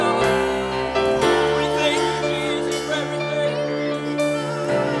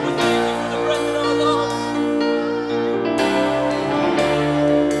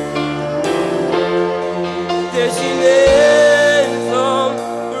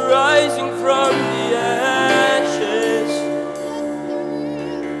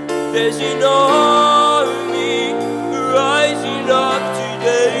There's an army rising up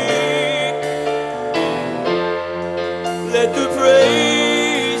today. Let the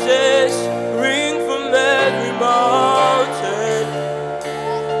praises ring from every mountain.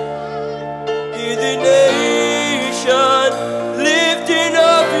 Hear the nation lifting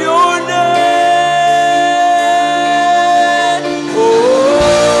up your name.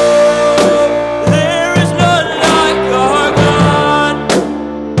 Oh, there is none like our God.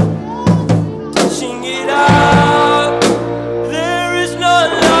 Sing it out. There is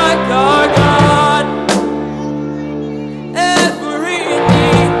none like our God. Every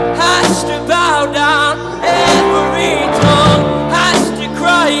knee has to bow down. Every tongue has to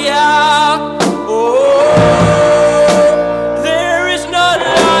cry out. Oh, there is none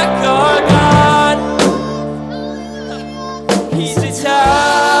like our God. He's a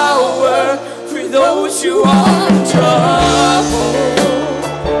tower for those who are in trouble.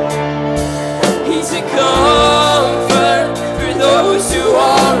 He's a comfort for those who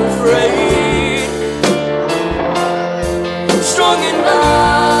are afraid. Strong and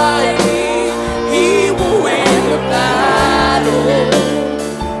mighty, he will win the battle.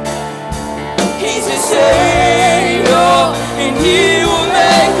 He's a savior, and he will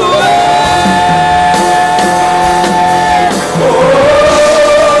make a way. Oh,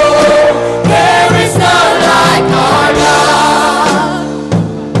 there is none like our God.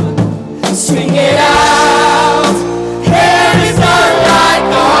 Sing it out. There is none like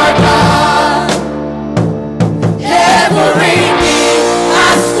our God. Every knee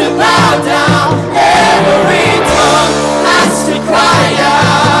has to bow down. Every tongue has to cry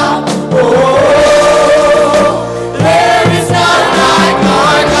out. Oh, there is none like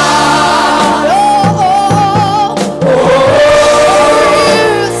our God. Oh,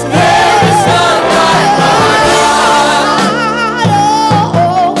 there is none like our God.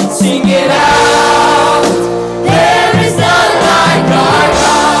 Sing it out. There is none like our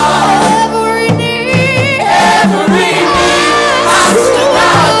God. Every knee has to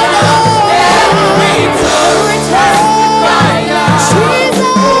bow down. Every tongue has to cry out.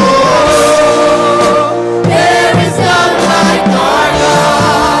 There is none like our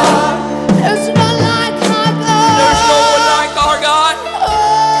God. There's no one like our God.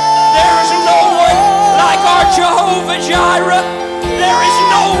 There is no one like our Jehovah Jireh. There is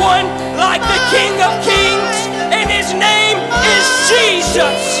no one like the King of Kings, and his name is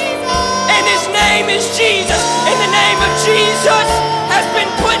Jesus. And his name is Jesus. And the name of Jesus has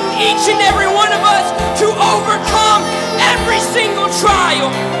been put in each and every one of us to overcome every single trial.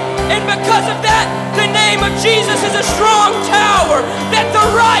 And because of that, the name of Jesus is a strong tower that the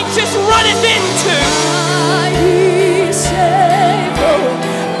righteous runneth into. Mighty Savior,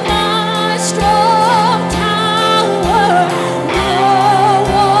 my strong tower, no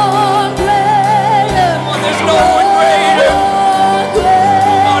one greater. Come on, there's no one greater.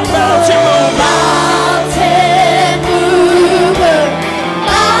 On mountain mover,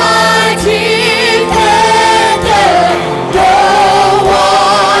 mighty defender, no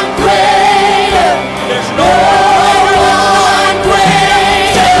one greater. There's no one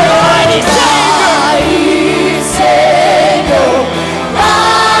greater. Mighty Savior.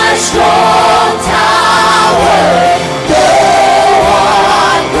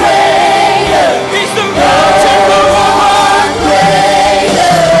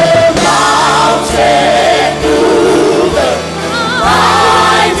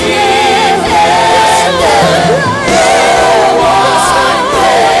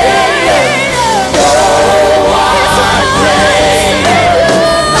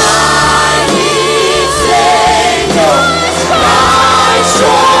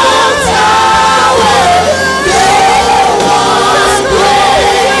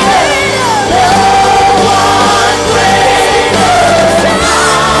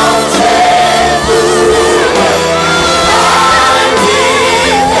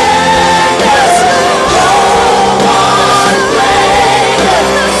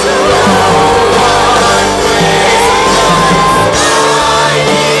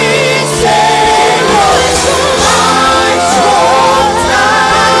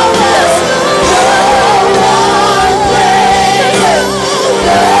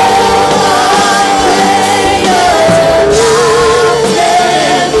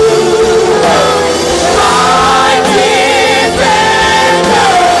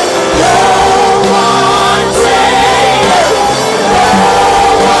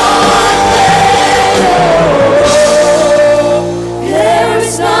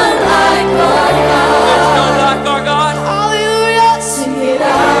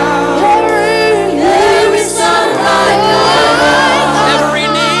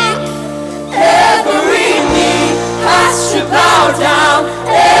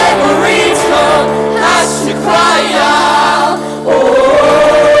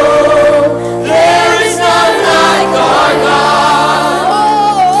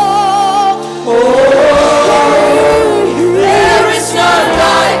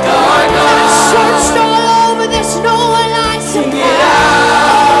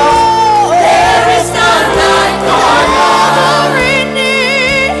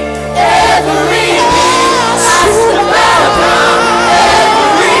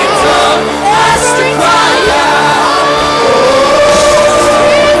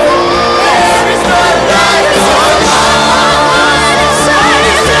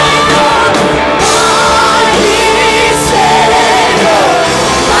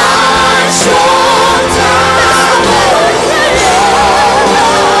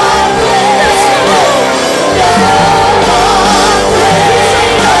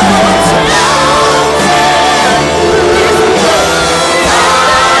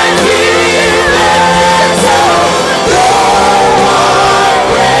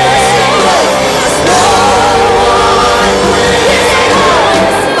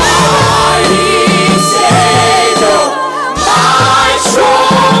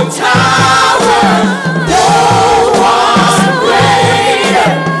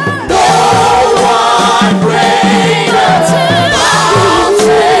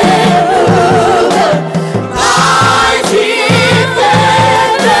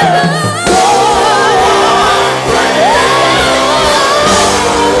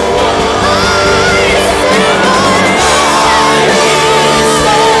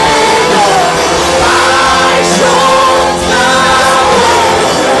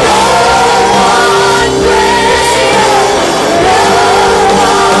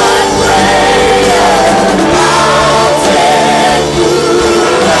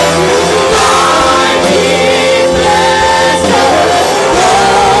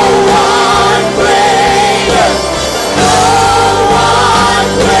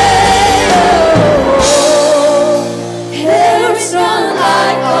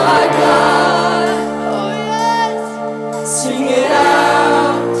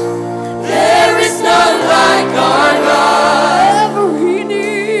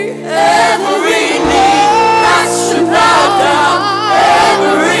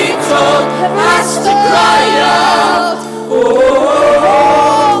 cry out. Oh,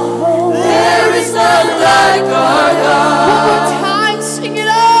 there is none like our God. One more time, sing it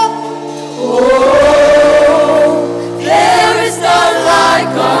up. Oh, there is none like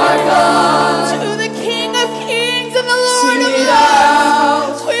our God. To the King of Kings and the Lord of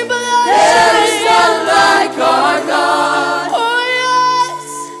Lords, we belong. There is none like our God. Oh yes,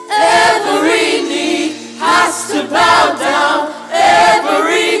 every knee has to bow down,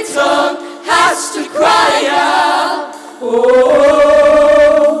 every tongue has to cry out.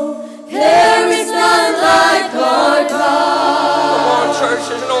 Oh, there is none like our God. Come on, church,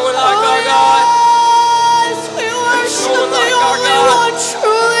 there's no one like our God. Yes, we worship the only one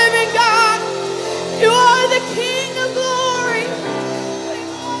true living God. You are the King of glory.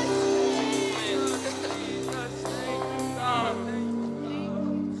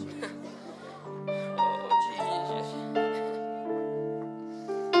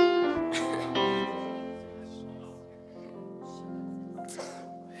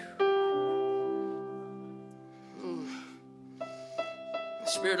 The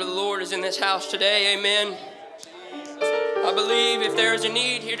Spirit of the Lord is in this house today, amen. I believe if there is a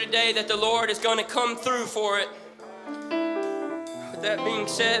need here today that the Lord is going to come through for it. With that being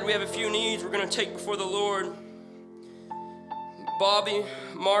said, we have a few needs we're going to take before the Lord. Bobby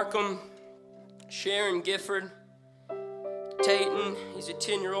Markham, Sharon Gifford, Tayton, he's a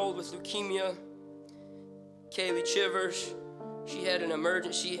 10-year-old with leukemia. Kaylee Chivers, she had an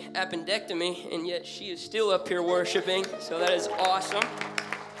emergency appendectomy, and yet she is still up here worshiping, so that is awesome.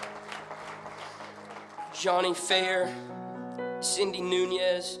 Johnny Fair, Cindy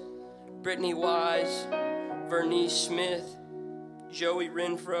Nunez, Brittany Wise, Vernice Smith, Joey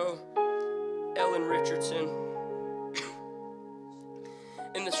Renfro, Ellen Richardson.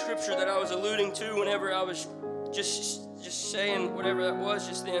 In the scripture that I was alluding to whenever I was just saying whatever that was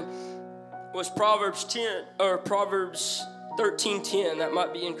just then was Proverbs 13:10. That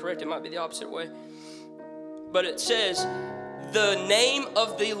might be incorrect. It might be the opposite way. But it says, "The name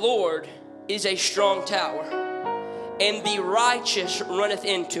of the Lord is a strong tower, and the righteous runneth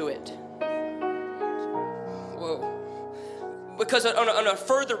into it." Whoa. Because on a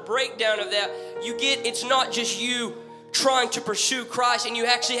further breakdown of that, you get it's not just you trying to pursue Christ and you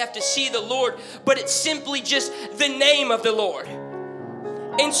actually have to see the Lord, but it's simply just the name of the Lord.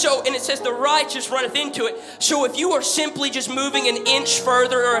 And it says the righteous runneth into it. So if you are simply just moving an inch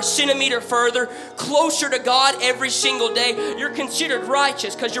further or a centimeter further closer to God every single day, you're considered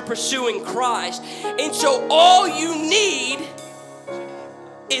righteous because you're pursuing Christ. And so all you need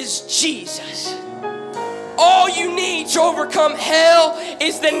is Jesus. All you need to overcome hell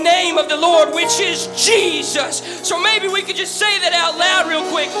is the name of the Lord, which is Jesus. So maybe we could just say that out loud real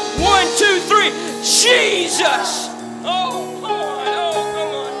quick. 1, 2, 3. Jesus. Oh, come on. Oh,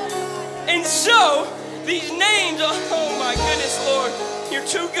 come on. And so, these names, oh my goodness, Lord. You're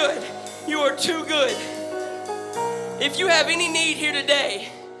too good. You are too good. If you have any need here today,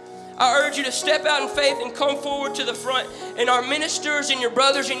 I urge you to step out in faith and come forward to the front. And our ministers and your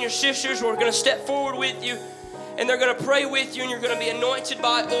brothers and your sisters are going to step forward with you. And they're going to pray with you. And you're going to be anointed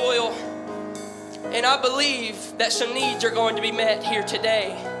by oil. And I believe that some needs are going to be met here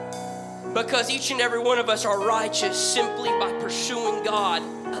today. Because each and every one of us are righteous simply by pursuing God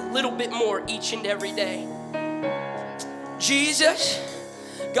a little bit more each and every day. Jesus,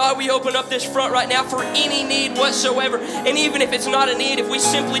 God, we open up this front right now for any need whatsoever. And even if it's not a need, if we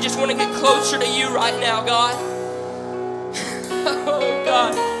simply just want to get closer to you right now, God. Oh,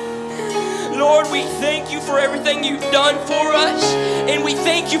 God. Lord, we thank you for everything you've done for us. And we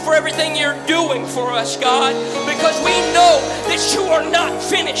thank you for everything you're doing for us, God. Because we know that you are not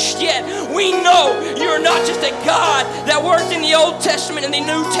finished yet. We know you're not just a God that worked in the Old Testament and the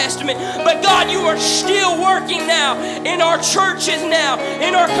New Testament. But God, you are still working now in our churches now,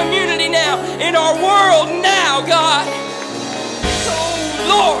 in our community now, in our world now, God. Oh,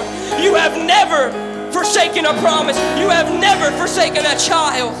 Lord, you have never forsaken a promise. You have never forsaken a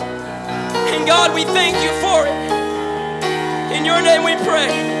child. And God, we thank you for it. In your name we pray.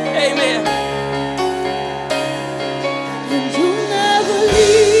 Amen. And you'll never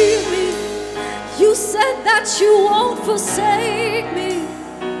leave me. You said that you won't forsake me.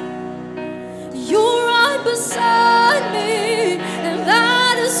 You're right beside me, and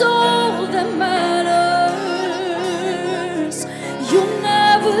that is all that matters. You'll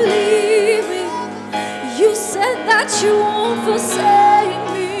never leave me. You said that you won't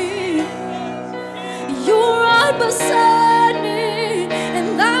forsake me. You're right beside me,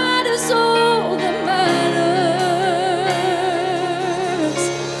 and that is all that matters.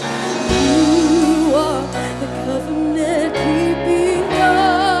 You are the covenant-keeping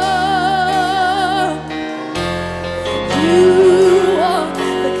God.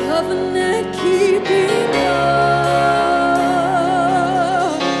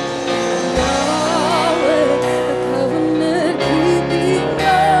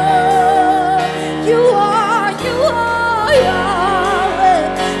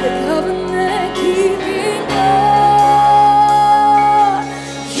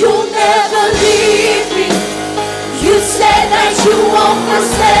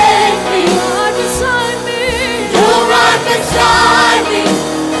 forsake me. You're right beside me,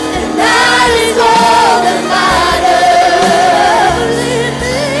 and that is all that matters.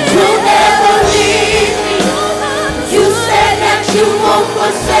 You'll never leave me. You said that you won't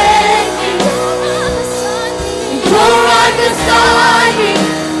forsake me. You're right beside me,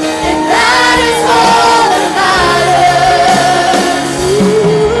 and that is all that matters.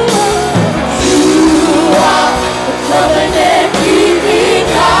 You are the covenant-keeping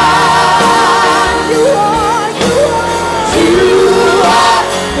God. You are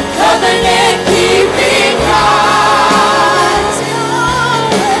the covenant-keeping God.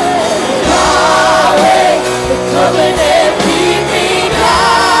 Yahweh, the covenant-keeping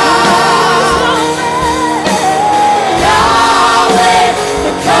God. Yahweh,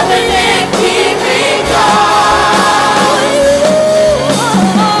 the covenant-keeping God.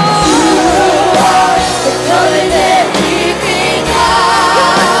 You are the covenant-keeping God.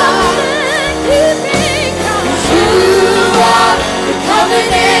 You are the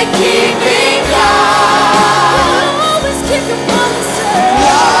covenant-keeping God.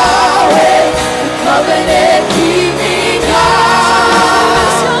 Yahweh, the covenant-keeping God.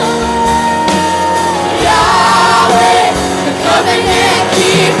 Yahweh, the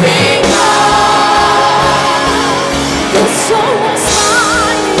covenant-keeping God. The sun will shine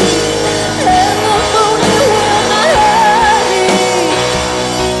and the moon will not hurt me.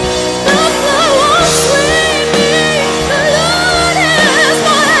 The flood won't sweep me. The Lord is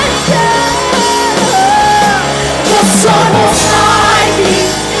my anchor. The sun will shine me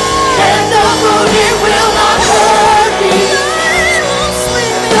and the moon will not hurt me.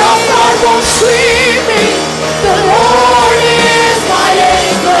 The flood won't sweep me. The Lord is my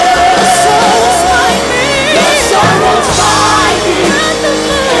anchor. The sun will shine me. The sun will shine me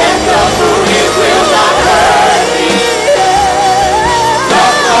and the moon will not hurt me. The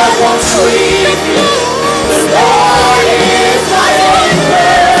flood won't sweep me. The Lord is my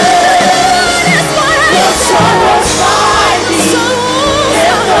anchor. The sun will shine me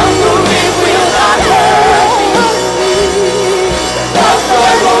and the moon will not hurt me. The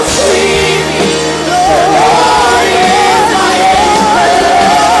flood won't sweep me. The Lord is my anchor.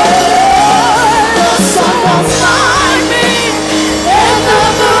 The sun will shine me and the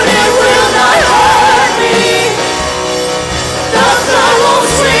moon will not hurt me. The flood won't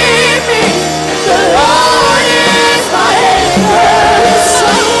sweep me. The Lord is my anchor. The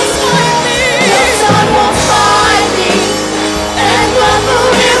sun will shine me. The sun will shine me and the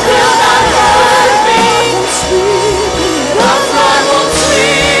moon will not hurt me. The flood won't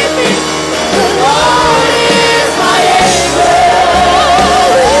sweep me. The Lord is my anchor.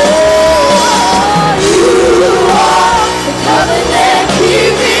 You are the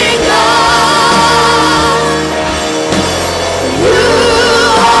covenant-keeping God. You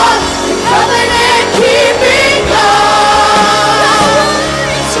are the covenant-keeping God.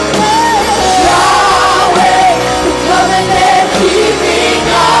 Yahweh, the covenant-keeping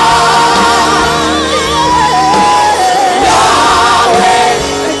God. Yahweh,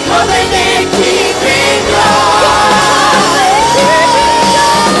 the covenant-keeping God.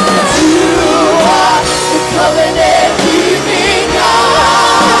 You are the covenant-keeping God.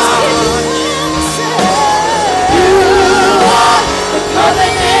 You are the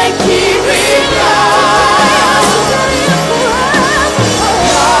covenant-keeping God.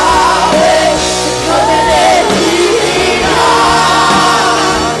 Yahweh, the covenant-keeping God.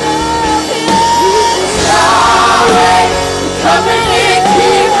 Yahweh, the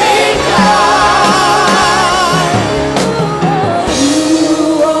covenant-keeping God. You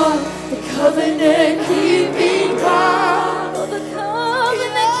are the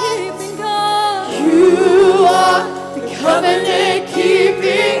covenant-keeping God. You are the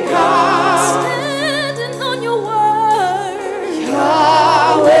covenant-keeping God. Standing on your word.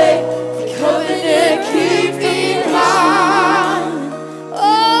 Yahweh, the covenant-keeping God. Oh,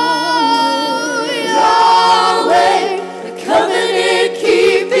 Yahweh, the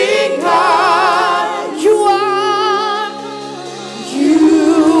covenant-keeping God. You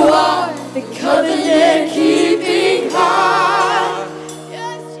are the covenant-keeping God.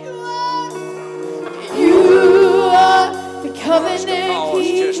 Yes, you are. You are the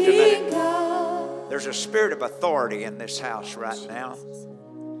covenant-keeping God. There's a spirit of authority in this house right now.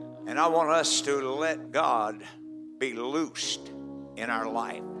 And I want us to let God be loosed in our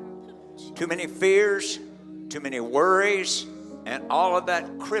life. Too many fears, too many worries, and all of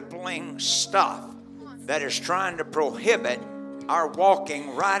that crippling stuff that is trying to prohibit our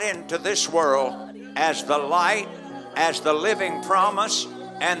walking right into this world as the light, as the living promise,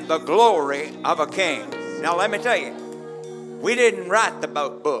 and the glory of a king. Now let me tell you, We didn't write the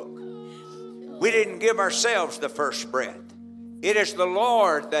book. We didn't give ourselves the first breath. It is the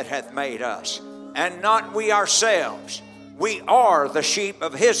Lord that hath made us, and not we ourselves. We are the sheep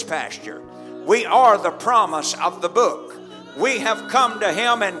of His pasture. We are the promise of the book. We have come to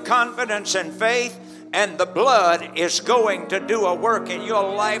Him in confidence and faith, and the blood is going to do a work in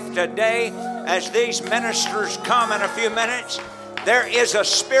your life today. As these ministers come in a few minutes, there is a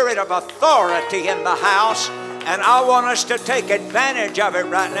spirit of authority in the house, and I want us to take advantage of it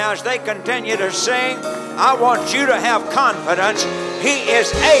right now as they continue to sing. I want you to have confidence. He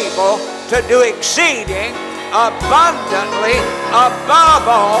is able to do exceeding abundantly above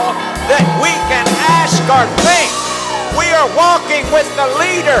all that we can ask or think. We are walking with the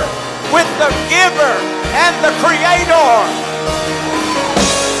leader, with the giver, and the creator.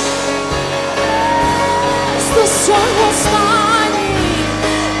 The sun will smite me,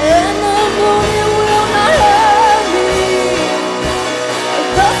 and the moon it will not hurt me.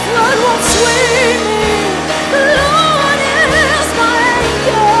 The flood won't sweep me. The Lord is my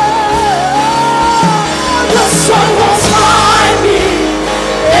anchor. The sun will smite me,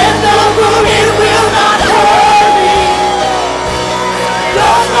 and the moon it will not hurt me.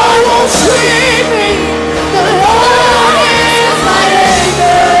 The flood won't sweep me. The Lord is my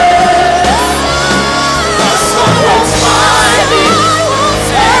anchor. The sun won't smite me,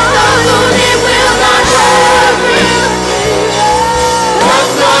 and the moon it will not hurt me. The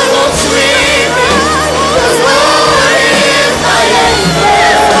flood won't sweep me. The Lord is my anchor.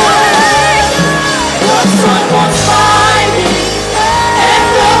 The sun won't smite me, and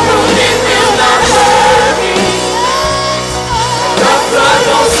the moon it will not hurt me. The flood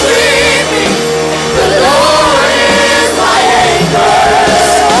won't sweep me. The Lord is my anchor.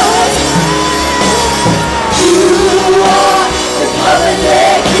 You are the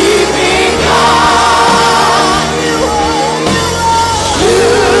covenant-keeping God. You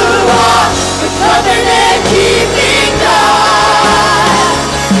are the covenant-keeping God.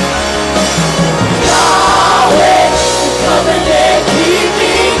 Yahweh, the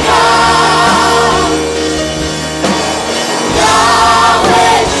covenant-keeping God.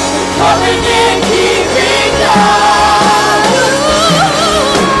 Yahweh, the covenant-keeping God.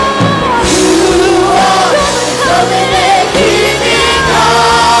 You are the covenant-keeping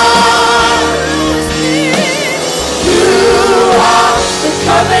God. You are the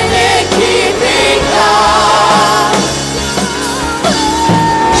covenant-keeping God.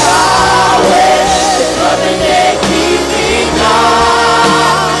 Yahweh, the covenant-keeping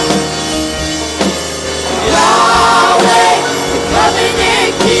God. Yahweh, the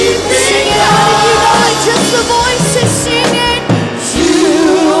covenant-keeping God. Just the voices singing.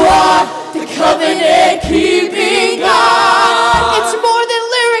 You are the covenant-keeping God. It's more than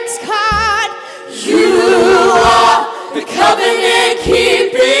lyrics, God. You are the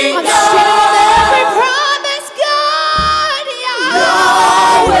covenant-keeping God. I'm standing on every promise, God.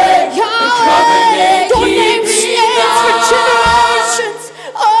 Yahweh, Yahweh. Your name stands for generations.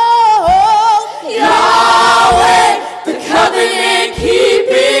 Oh, Yahweh, the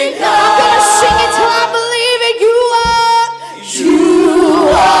covenant-keeping God. I'm gonna sing it till I believe it. You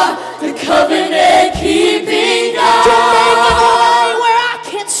are the covenant-keeping God. You're making a way where I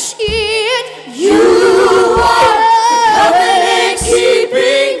can't see it. You are the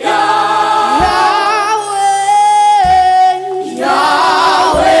covenant-keeping God. Yahweh,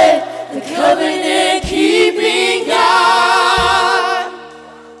 Yahweh, the covenant-keeping God.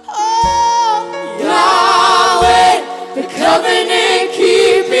 Oh, Yahweh, the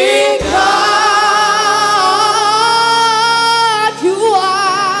covenant-keeping God. You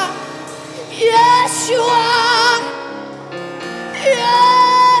are. Yes, you are.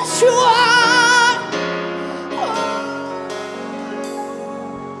 Yes, you are.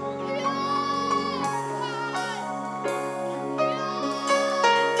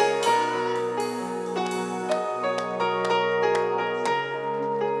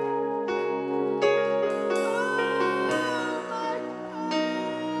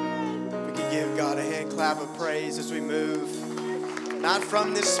 We can give God a hand clap of praise as we move. Not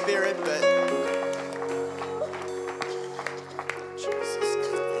from this spirit, but Jesus.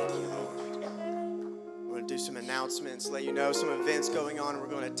 Thank you, Lord. We're going to do some announcements, let you know some events going on. We're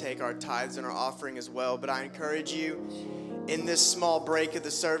going to take our tithes and our offering as well. But I encourage you in this small break of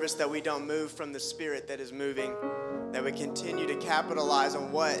the service that we don't move from the spirit that is moving, that we continue to capitalize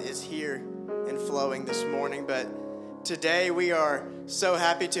on what is here and flowing this morning. But today we are so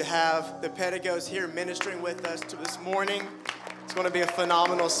happy to have the Pedigos here ministering with us this morning. It's going to be a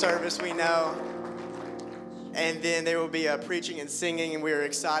phenomenal service, we know. And then there will be preaching and singing, and we are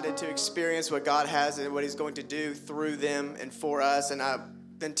excited to experience what God has and what He's going to do through them and for us. And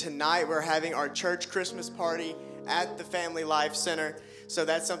then tonight we're having our church Christmas party at the Family Life Center. So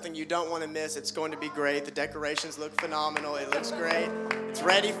that's something you don't want to miss. It's going to be great. The decorations look phenomenal. It looks great. It's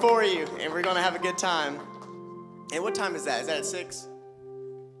ready for you, and we're going to have a good time. And what time is that? Is that at 6?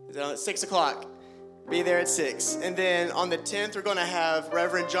 Is it at 6 o'clock? Be there at 6. And then on the 10th, we're going to have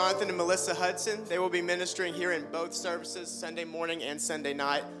Reverend Jonathan and Melissa Hudson. They will be ministering here in both services, Sunday morning and Sunday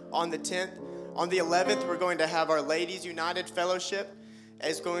night on the 10th. On the 11th, we're going to have our Ladies United Fellowship.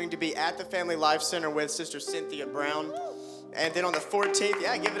 It's going to be at the Family Life Center with Sister Cynthia Brown. And then on the 14th,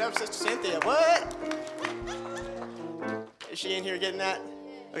 yeah, give it up, Sister Cynthia. What? Is she in here getting that?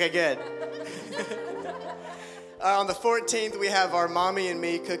 Okay, good. On the 14th, we have our Mommy and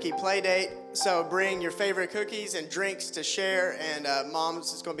Me cookie play date. So bring your favorite cookies and drinks to share. And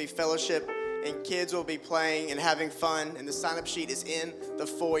moms, it's going to be fellowship. And kids will be playing and having fun. And the sign-up sheet is in the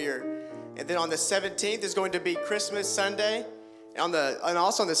foyer. And then on the 17th is going to be Christmas Sunday. And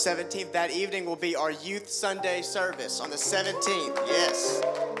also on the 17th, that evening will be our Youth Sunday service on the 17th. Yes.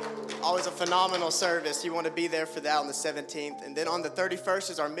 Always a phenomenal service. You want to be there for that on the 17th. And then on the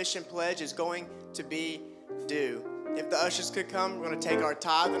 31st is our mission pledge is going to be due. If the ushers could come, we're going to take our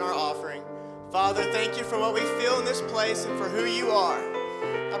tithe and our offering. Father, thank you for what we feel in this place and for who you are.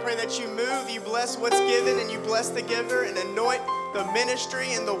 I pray that you move, you bless what's given, and you bless the giver, and anoint the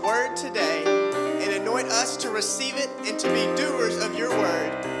ministry and the word today, and anoint us to receive it and to be doers of your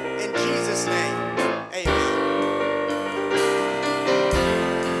word. In Jesus' name, amen.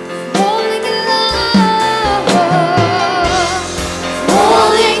 Falling in love,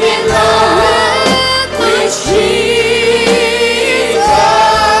 falling in love with Jesus,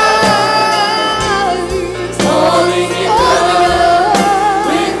 falling in love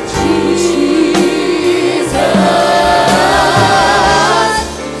with Jesus,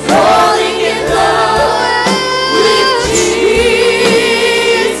 falling in love with Jesus.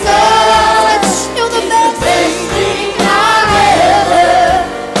 You're the best thing I've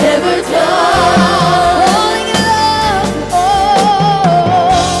ever done. Falling in love,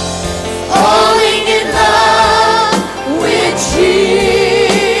 falling in love with Jesus.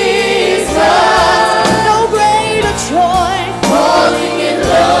 No greater joy. Falling in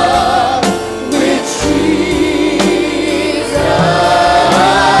love with Jesus.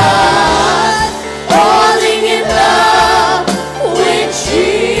 Falling in love with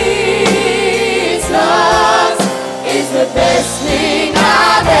Jesus is the best thing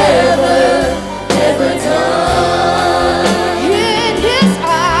I've ever done.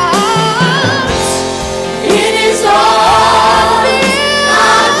 In His arms, I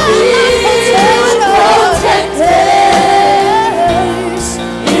feel protected.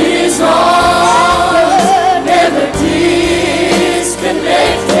 In His arms, never disconnected.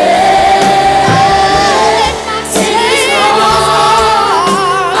 In His arms,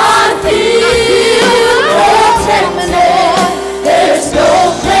 I feel protected. There's no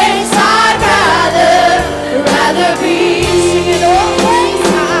place I'd rather be. No place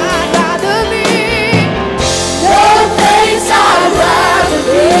I'd rather be. No place I'd rather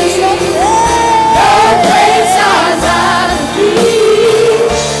be. No place I'd rather be.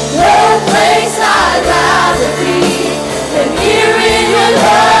 No place I'd rather be than here in your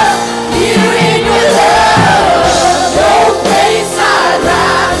love, here in your love. No place I'd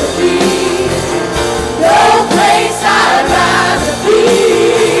rather be. No place I'd rather be.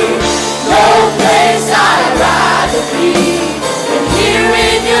 No place I'd rather be than here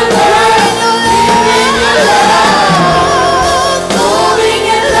in your love, here in your love. Falling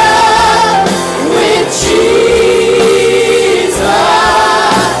in love with Jesus.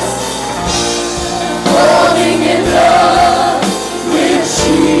 Falling in love with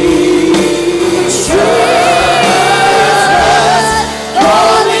Jesus.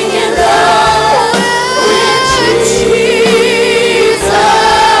 Falling in love with Jesus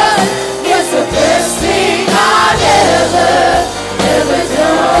is the best thing I've ever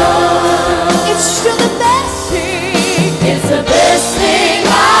done. It's still the best thing. It's the best thing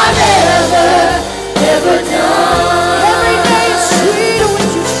I've ever done. Every day is sweeter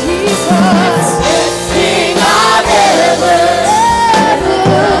with you, Jesus. It's the best thing I've ever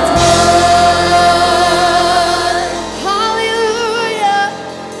done. Hallelujah.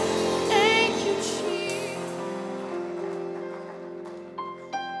 Thank you, Jesus.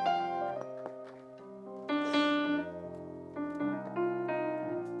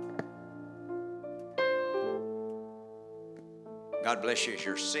 God bless you as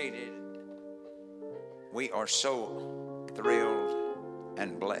you're seated. We are so thrilled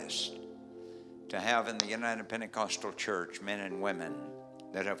and blessed to have in the United Pentecostal Church men and women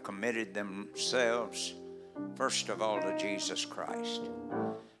that have committed themselves, first of all, to Jesus Christ.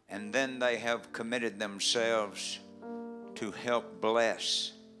 And then they have committed themselves to help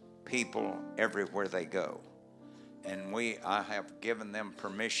bless people everywhere they go. And I have given them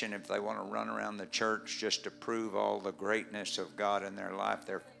permission, if they want to run around the church just to prove all the greatness of God in their life,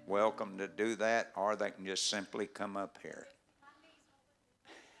 they're welcome to do that, or they can just simply come up here.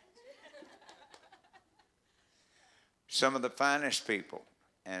 Some of the finest people,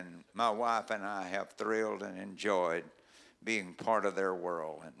 and my wife and I have thrilled and enjoyed being part of their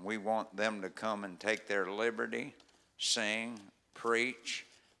world. And we want them to come and take their liberty, sing, preach,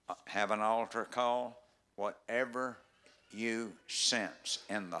 have an altar call, whatever you sense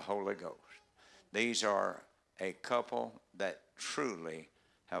in the Holy Ghost. These are a couple that truly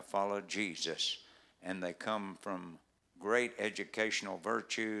have followed Jesus, and they come from great educational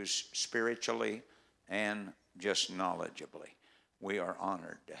virtues spiritually and just knowledgeably. We are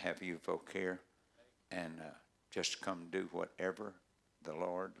honored to have you folk here, and just come do whatever the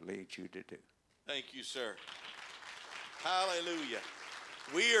Lord leads you to do. Thank you, sir. Hallelujah.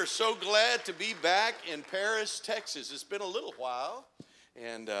 We are so glad to be back in Paris, Texas. It's been a little while,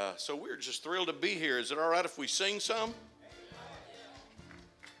 and so we're just thrilled to be here. Is it all right if we sing some?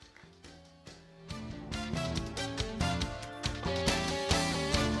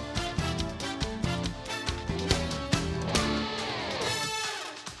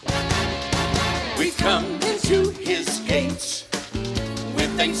 We've come into his gates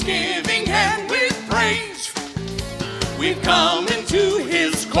with thanksgiving and with praise. We've come into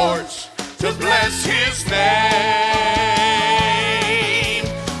his courts to bless his name.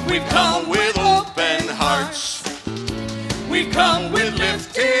 We've come with open hearts. We've come with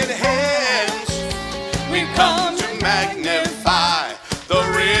lifted hands. We've come to magnify the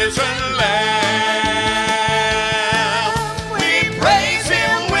risen Lamb. We praise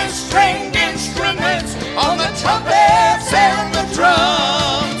him with stringed instruments on the trumpets and the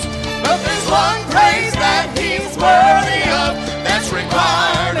drums. But there's one praise that he's worthy of, that's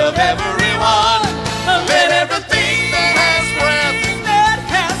required of everyone. Let everything that has breath,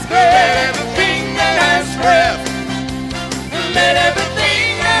 let everything that has breath, let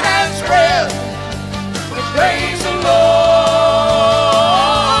everything that has breath, praise the Lord.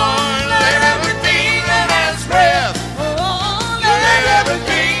 Let everything that has breath, let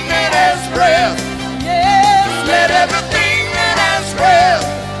everything that has breath, let everything that has breath,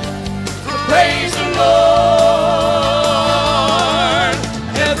 praise the Lord.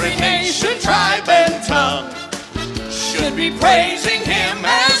 Every nation, tribe, and tongue should be praising him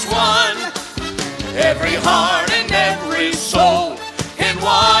as one. Every heart and every soul in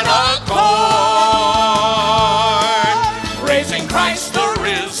one accord, praising Christ the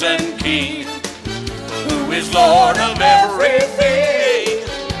risen King, who is Lord of everything,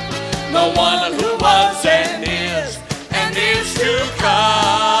 the one who was and is to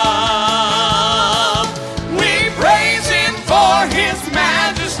come. We praise him for his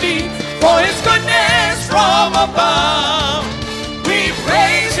majesty, for his goodness from above. We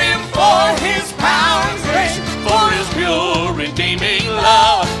praise him for his power and grace, for his pure redeeming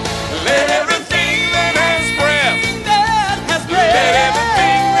love. Let everything that has breath, let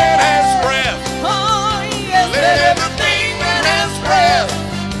everything that has breath, let everything that has breath,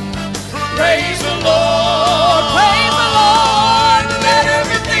 praise the Lord. Praise the Lord. Let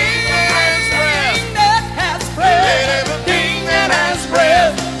everything that has breath, let everything that has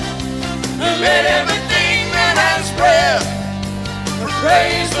breath, let everything that has breath,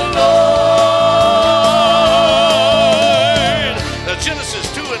 praise the Lord. Now, Genesis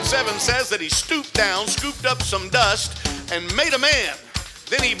 2:7 says that he stooped down, scooped up some dust, and made a man.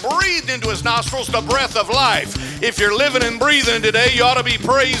 Then he breathed into his nostrils the breath of life. If you're living and breathing today, you ought to be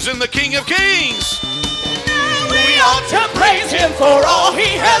praising the King of Kings. We ought to praise him for all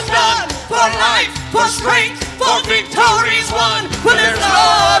he has done, for life, for strength, for victories won. For there's no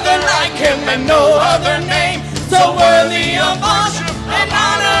other like him and no other name so worthy of worship and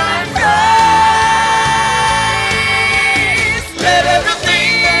honor and praise. Let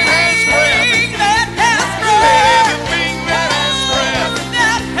everything that has breath, let everything that has breath,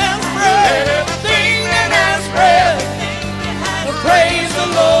 let everything that has breath, praise the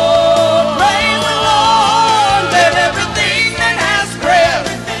Lord. Praise the Lord. Let everything that has breath,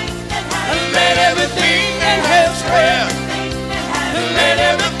 let everything that has breath, let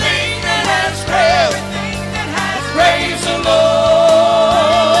everything that has breath, praise the Lord.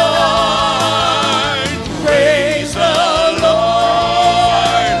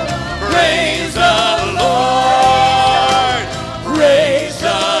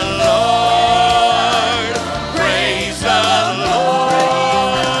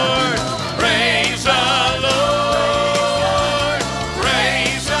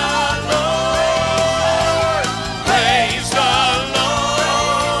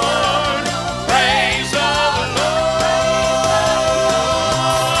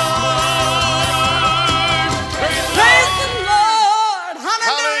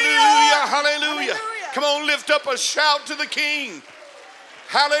 a shout to the King.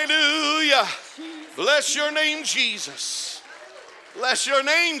 Hallelujah. Bless your name, Jesus. Bless your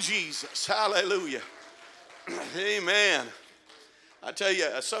name, Jesus. Hallelujah. Amen. I tell you,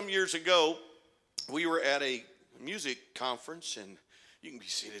 some years ago, we were at a music conference, and you can be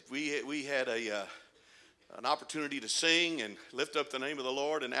seated. We had an opportunity to sing and lift up the name of the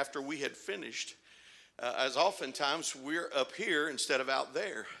Lord, and after we had finished, as oftentimes we're up here instead of out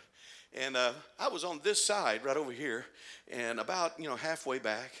there. And I was on this side right over here and about, halfway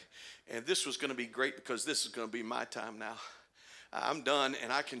back. And this was going to be great because this is going to be my time now. I'm done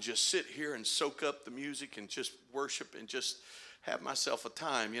and I can just sit here and soak up the music and just worship and just have myself a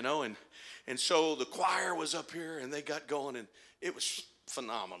time, And so the choir was up here and they got going and it was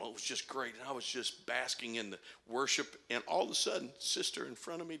phenomenal. It was just great. And I was just basking in the worship. And all of a sudden, sister in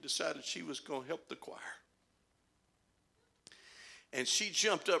front of me decided she was going to help the choir. And she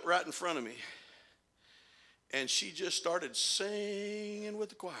jumped up right in front of me. And she just started singing with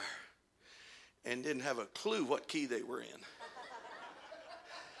the choir. And didn't have a clue what key they were in.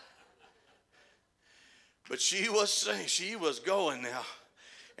 But she was singing. She was going now.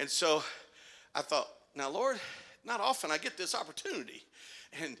 And so I thought, now, Lord, not often I get this opportunity.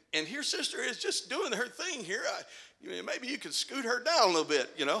 And here sister is just doing her thing here. Maybe you could scoot her down a little bit,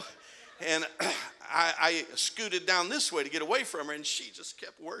 And I scooted down this way to get away from her, and she just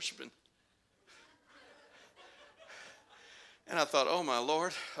kept worshiping. And I thought, oh, my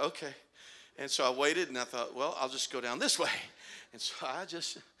Lord, okay. And so I waited, and I thought, well, I'll just go down this way. And so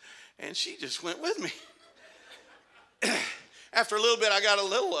and she just went with me. After a little bit, I got a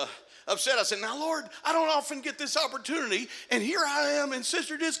little upset. I said, now, Lord, I don't often get this opportunity, and here I am, and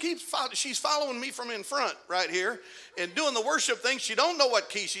sister just keeps she's following me from in front right here and doing the worship thing. She don't know what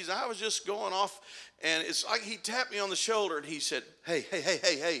key she's in. I was just going off, and it's like he tapped me on the shoulder, and he said, hey,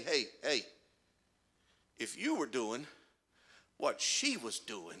 if you were doing what she was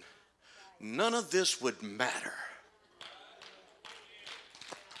doing, none of this would matter.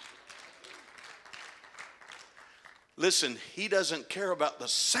 Listen, he doesn't care about the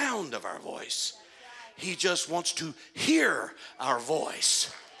sound of our voice. He just wants to hear our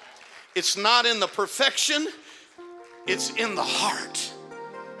voice. It's not in the perfection, it's in the heart.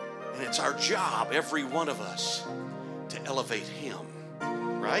 And it's our job, every one of us, to elevate him,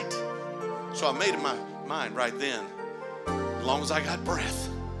 right? So I made my mind right then, as long as I got breath,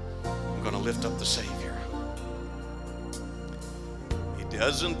 I'm going to lift up the Savior. He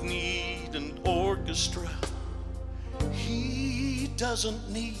doesn't need an orchestra. He doesn't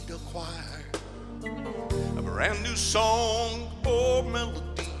need a choir, a brand new song or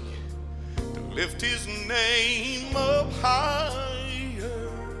melody to lift his name up higher.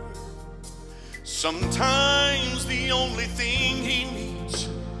 Sometimes the only thing he needs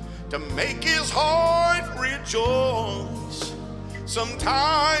to make his heart rejoice,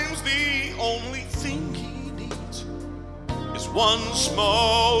 sometimes the only thing he needs is one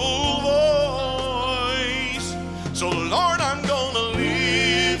small voice. So Lord, I'm gonna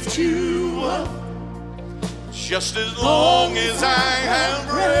lift you up just as long as I have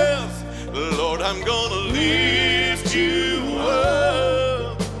breath. Lord, I'm gonna lift you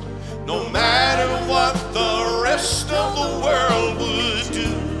up no matter what the rest of the world would do.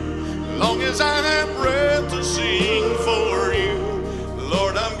 Long as I have breath to sing for you,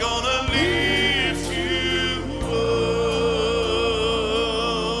 Lord, I'm gonna lift you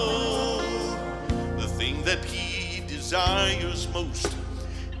up. The thing that he desires most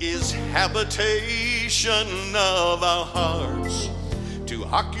is habitation of our hearts, to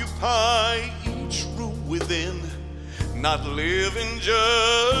occupy each room within, not living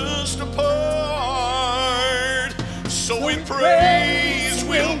just apart. So with praise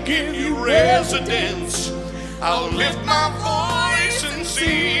we'll give you residence. I'll lift my voice and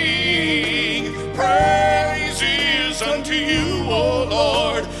sing praises unto you, O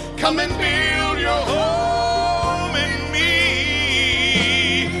Lord. Come and build your home in me.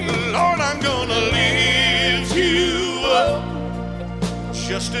 Lord, I'm gonna lift you up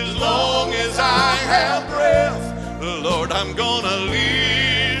just as long as I have breath. Lord, I'm gonna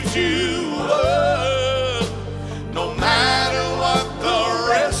lift you up no matter what the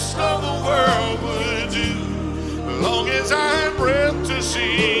rest of the world would do. Long as I have breath to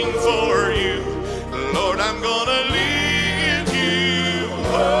sing for you, Lord, I'm gonna lift you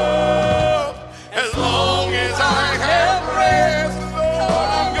up. As long as I have breath, Lord,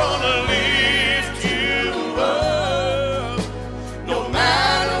 I'm gonna lift you up. No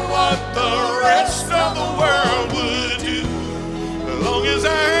matter what the rest of the world would do. As long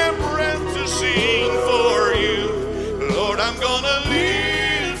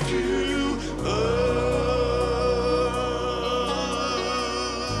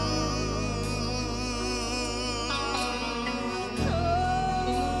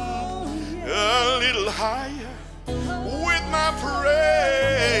little higher with my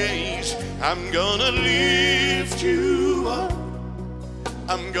praise. I'm gonna lift you up.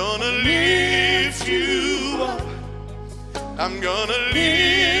 I'm gonna lift you up. I'm gonna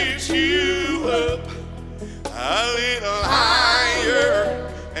lift you up a little higher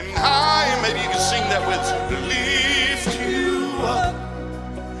and higher. Maybe you can sing that with us. Lift you up.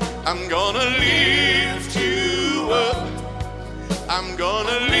 I'm gonna lift you up. I'm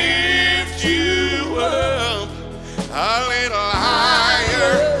gonna lift you up a little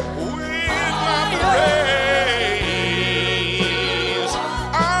higher with my praise.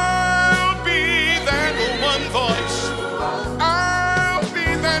 I'll be that one voice. I'll be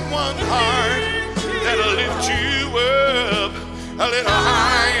that one heart that'll lift you up a little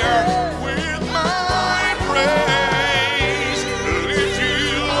higher with my praise. Lift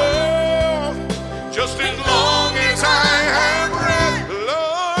you up just as long as I have breath.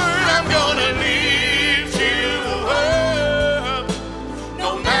 Lord, I'm gonna lift you up no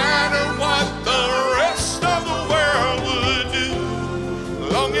matter what the rest of the world would do.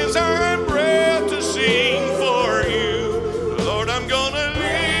 Long as I have breath to sing for you, Lord, I'm gonna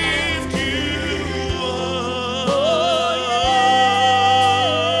lift you up.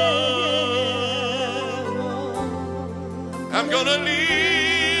 I'm gonna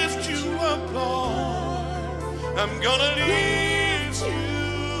lift you up, Lord. I'm gonna lift you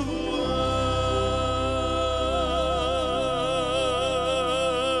up.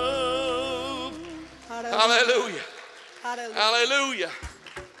 Hallelujah. Hallelujah.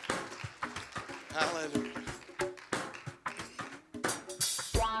 Hallelujah.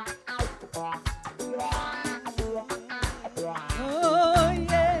 Oh,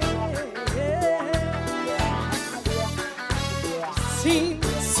 yeah. See,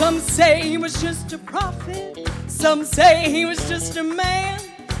 some say he was just a prophet. Some say he was just a man.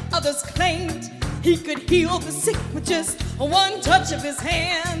 Others claimed he could heal the sick with just one touch of his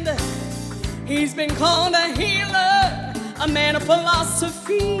hand. He's been called a healer, a man of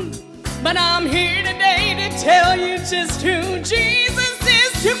philosophy. But I'm here today to tell you just who Jesus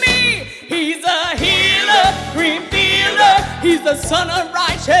is to me. He's a healer, revealer. He's the Son of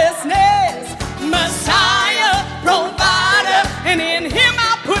righteousness, Messiah, provider. And in him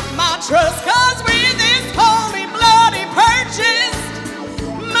I put my trust. 'Cause with his holy blood he purchased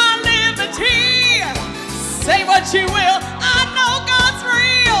my liberty. Say what you will, I know God's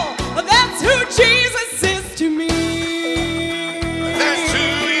real. That's who Jesus is to me. That's who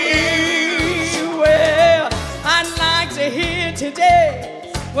he is. Well, I'd like to hear today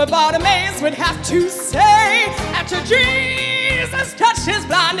what Bartimaeus would have to say after Jesus touched his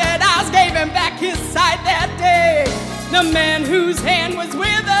blinded eyes, gave him back his sight that day. The man whose hand was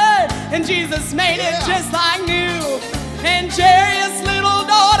withered, and Jesus made it just like new. And Jairus' little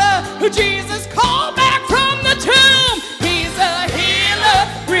daughter, who Jesus called back from the tomb. He's a healer,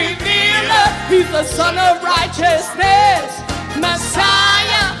 revealer. He's the Son of righteousness,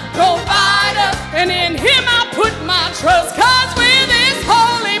 Messiah, provider. And in him I put my trust. 'Cause with his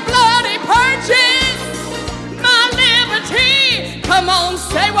holy blood he purchased my liberty. Come on,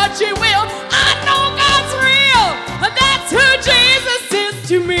 say what you will, I know God's real. That's who Jesus is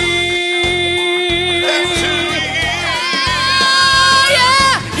to me. That's who he is. Oh, yeah,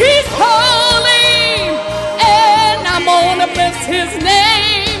 he's holy, and I'm gonna bless his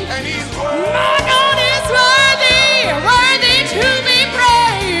name. And he's My God is worthy, worthy to be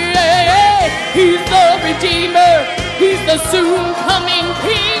praised. He's the Redeemer, he's the soon-coming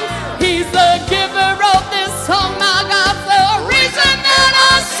King. He's the giver of this song, my God's the reason that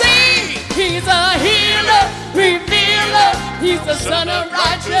I sing. He's a healer, revealer, he's the Son of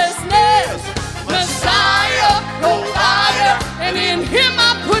righteousness, Messiah, provider. And in him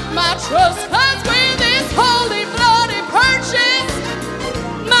I put my trust. 'Cause with his holy blood he purchased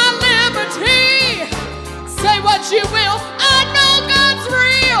my liberty. Say what you will, I know God's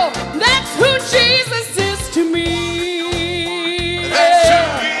real. That's who Jesus is to me. That's who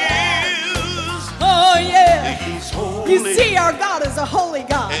he is. Oh yeah. He's holy. You see, our God is a holy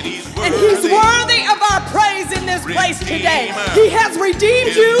God. And he's And he's worthy. worthy of our praise in this place today. Redeemer. He has redeemed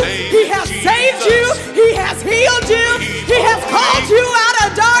His you. name He is has Jesus. saved you. He has healed you. He's He has holy. called you out of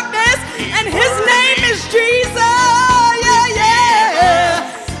darkness. He's And his worthy. name is Jesus. Yeah,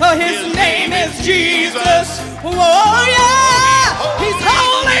 yeah. Oh, his name is Jesus. Oh, yeah. He's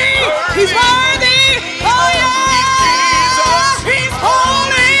holy. He's worthy. Oh, yeah. He's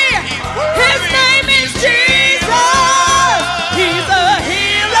holy. His name is Jesus. He's a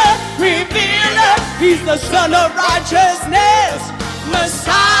healer, revealer. He's the Son of righteousness,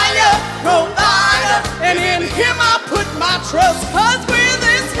 Messiah, provider. And in him I put my trust. 'Cause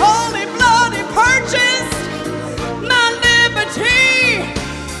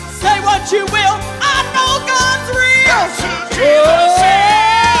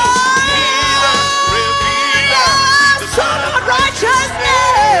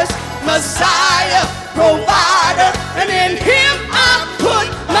Messiah, provider, and in him I put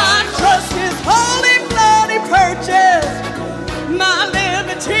my trust. His holy blood he purchased my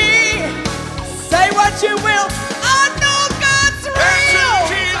liberty. Say what you will, I know God's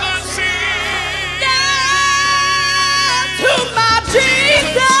real. Yeah, to my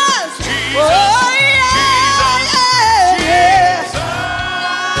Jesus. Oh yeah, yeah.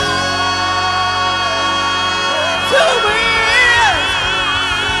 To me,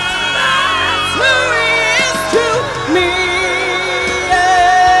 that's who he is to me.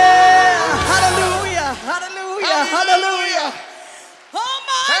 Yeah. Hallelujah, hallelujah, hallelujah. Oh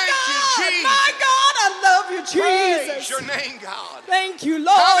my Thank you, God, Jesus. my God, I love you, Praise Jesus. your name, God. Thank you,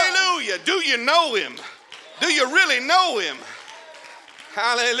 Lord. Hallelujah. Do you know him? Do you really know him?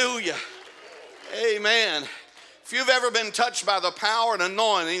 Hallelujah. Amen. If you've ever been touched by the power and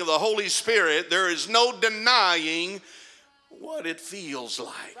anointing of the Holy Spirit, there is no denying what it feels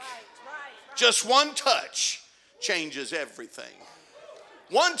like. Just one touch changes everything.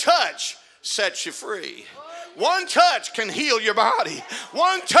 One touch sets you free. One touch can heal your body.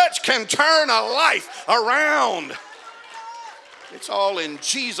 One touch can turn a life around. It's all in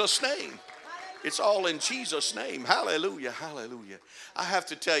Jesus' name. It's all in Jesus' name. Hallelujah, hallelujah. I have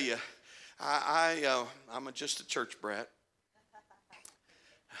to tell you, I'm just a church brat.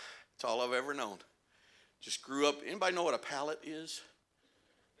 It's all I've ever known. Just grew up. Anybody know what a pallet is?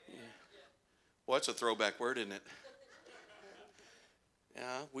 Yeah. Well, it's a throwback word, isn't it?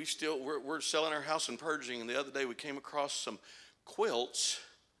 Yeah, we're selling our house and purging, and the other day we came across some quilts,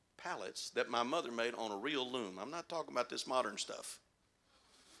 pallets that my mother made on a real loom. I'm not talking about this modern stuff.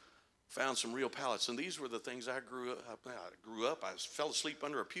 Found some real pallets, and these were the things I grew up. I fell asleep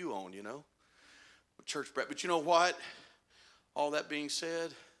under a pew on, church brat. But you know what? All that being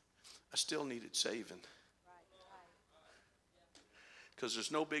said, I still needed saving. Because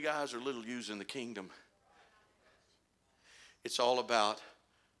there's no big eyes or little U's in the kingdom. It's all about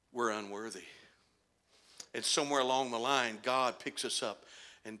we're unworthy. And somewhere along the line, God picks us up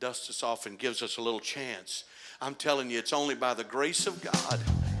and dusts us off and gives us a little chance. I'm telling you, it's only by the grace of God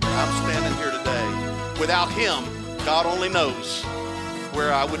that I'm standing here today. Without him, God only knows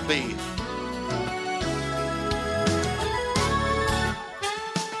where I would be.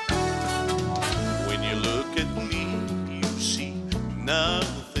 When you look at me, you see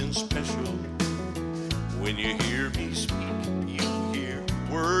nothing special. When you hear me speak, you hear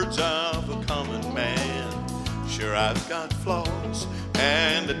words of a common man. Sure, I've got flaws,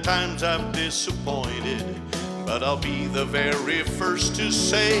 and at times I've disappointed, but I'll be the very first to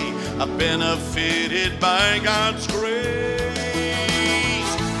say I've benefited by God's grace.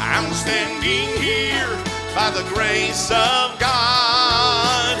 I'm standing here by the grace of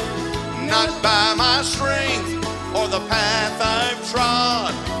God, not by my strength or the path I've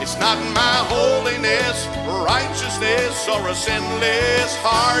trod. It's not my holiness, righteousness, or a sinless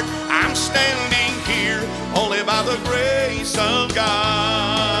heart. I'm standing here only by the grace of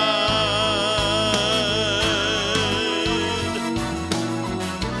God.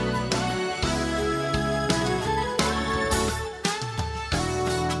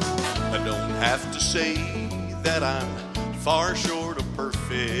 I don't have to say that I'm far short of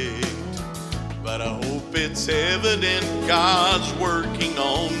perfect, but I hope it's evident God's working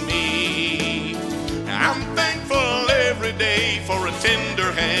on me. I'm thankful every day for a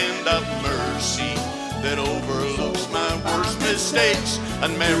tender hand of mercy that overlooks my worst mistakes,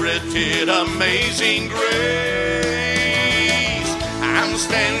 unmerited, amazing grace. I'm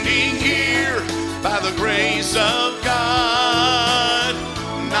standing here by the grace of God,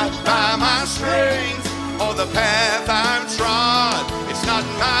 not by my strength or the path I've trod. It's not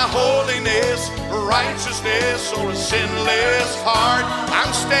my holiness, righteousness, or a sinless heart.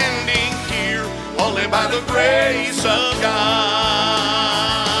 I'm standing here only by the grace of God.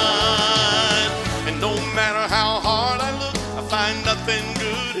 And no matter how hard I look, I find nothing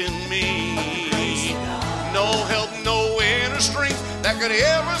good in me. No help, no inner strength that could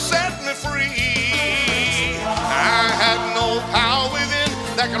ever set me free. I have no power within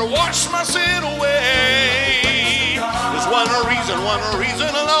that could wash my sin away. There's one reason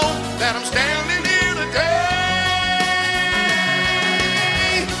alone that I'm standing here today.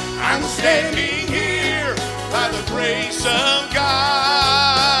 I'm standing here by the grace of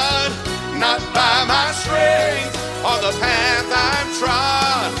God, not by my strength or the path I've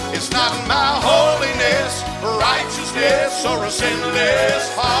trod. It's not my holiness, righteousness, or a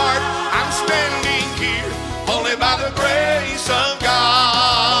sinless heart. I'm standing here only by the grace of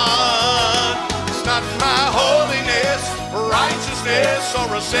God. It's not my holiness, righteousness,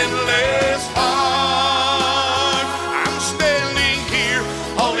 or a sinless heart. I'm standing here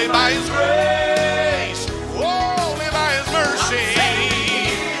only Only by His grace, only by His mercy,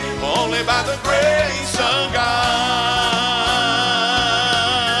 only by the grace of God.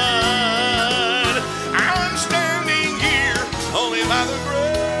 I'm standing here only by the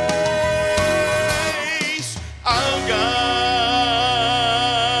grace of God.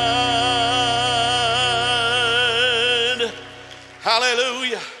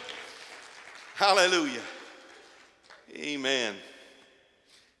 Hallelujah. Hallelujah. Amen.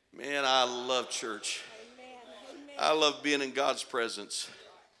 Man, I love church. I love being in God's presence.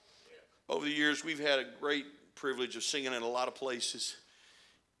 Over the years, we've had a great privilege of singing in a lot of places.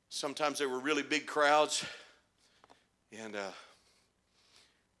 Sometimes they were really big crowds. And,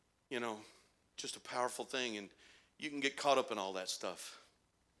 just a powerful thing. And you can get caught up in all that stuff.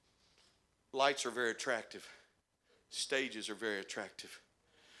 Lights are very attractive. Stages are very attractive.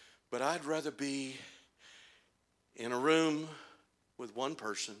 But I'd rather be in a room with one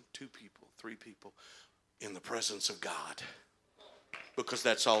person, 2 people, 3 people, in the presence of God, because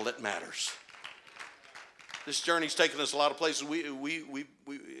that's all that matters. This journey's taken us a lot of places. We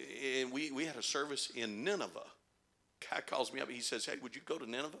had a service in Nineveh. Guy calls me up. He says, "Hey, would you go to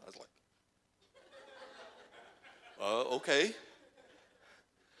Nineveh?" I was like, "Okay."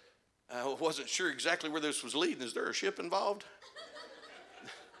 I wasn't sure exactly where this was leading. Is there a ship involved?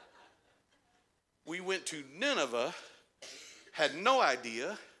 We went to Nineveh, had no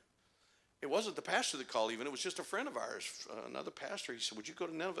idea. It wasn't the pastor that called even. It was just a friend of ours, another pastor. He said, "Would you go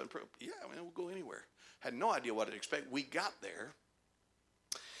to Nineveh?" Yeah, man, we'll go anywhere. Had no idea what to expect. We got there,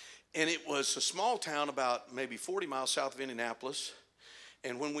 and it was a small town about maybe 40 miles south of Indianapolis.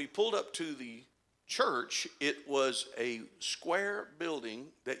 And when we pulled up to the church, it was a square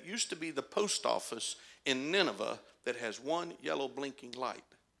building that used to be the post office in Nineveh that has one yellow blinking light.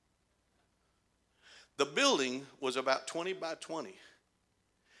 The building was about 20 by 20.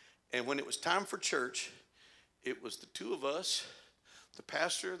 And when it was time for church, it was the 2 of us, the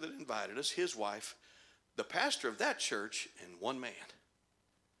pastor that invited us, his wife, the pastor of that church, and 1 man.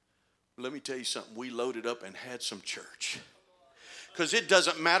 Let me tell you something. We loaded up and had some church. Because it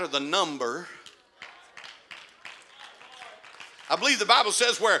doesn't matter the number. I believe the Bible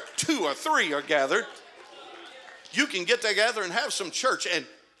says where 2 or 3 are gathered, you can get together and have some church. And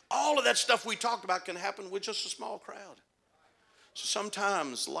all of that stuff we talked about can happen with just a small crowd. So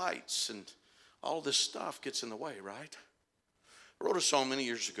sometimes lights and all this stuff gets in the way, right? I wrote a song many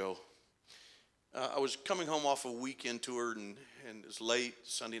years ago. I was coming home off a weekend tour, and it was late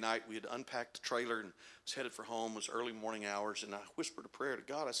Sunday night. We had unpacked the trailer and was headed for home. It was early morning hours, and I whispered a prayer to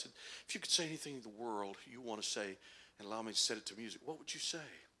God. I said, "If you could say anything in the world you want to say and allow me to set it to music, what would you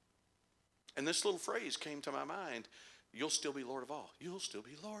say?" And this little phrase came to my mind: "You'll still be Lord of all. You'll still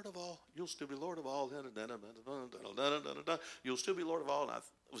be Lord of all. You'll still be Lord of all. You'll still be Lord of all." And I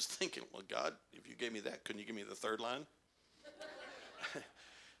was thinking, well, God, if you gave me that, couldn't you give me the third line?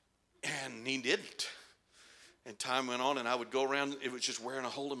 And He didn't. And time went on, and I would go around. It was just wearing a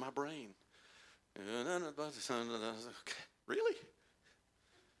hole in my brain. Really?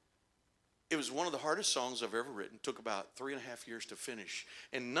 It was one of the hardest songs I've ever written. It took about 3.5 years to finish.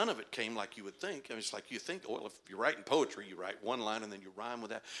 And none of it came like you would think. I mean, it's like you think, well, if you're writing poetry, you write one line and then you rhyme with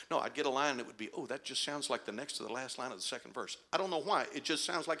that. No, I'd get a line and it would be, oh, that just sounds like the next to the last line of the second verse. I don't know why. It just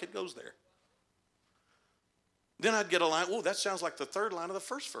sounds like it goes there. Then I'd get a line, oh, that sounds like the third line of the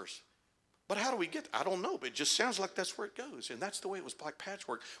first verse. But how do we get, I don't know, but it just sounds like that's where it goes. And that's the way it was like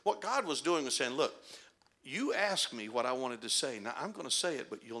patchwork. What God was doing was saying, look, you asked me what I wanted to say. Now, I'm going to say it,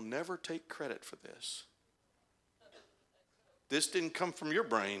 but you'll never take credit for this. This didn't come from your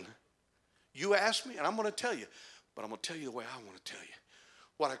brain. You asked me, and I'm going to tell you. But I'm going to tell you the way I want to tell you.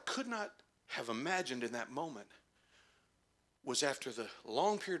 What I could not have imagined in that moment was after the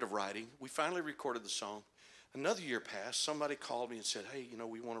long period of writing, we finally recorded the song. Another year passed. Somebody called me and said, hey,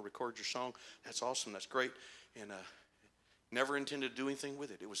 we want to record your song. That's awesome. That's great. And never intended to do anything with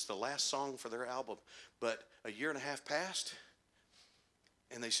it. It was the last song for their album. But a year and a half passed,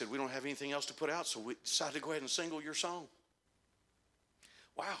 and they said, we don't have anything else to put out, so we decided to go ahead and single your song.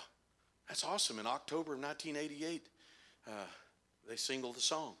 Wow, that's awesome. In October of 1988, they singled the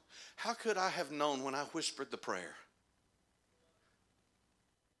song. How could I have known when I whispered the prayer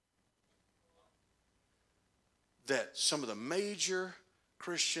that some of the major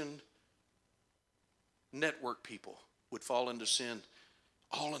Christian network people would fall into sin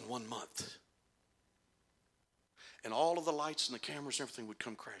all in 1 month? And all of the lights and the cameras and everything would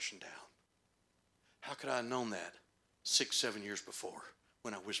come crashing down. How could I have known that 6-7 years before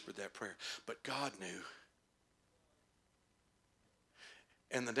when I whispered that prayer? But God knew.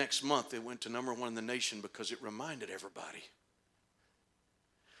 And the next month it went to #1 in the nation because it reminded everybody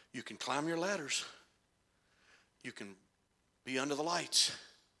You can climb your ladders. You can be under the lights.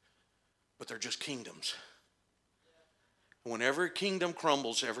 But they're just kingdoms. When every kingdom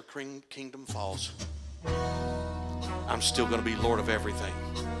crumbles, every kingdom falls, I'm still going to be Lord of everything.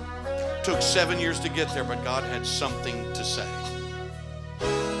 Took 7 years to get there, but God had something to say.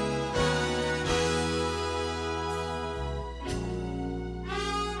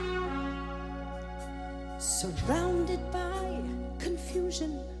 Surrounded by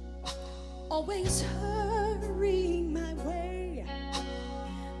confusion, always hurrying my way.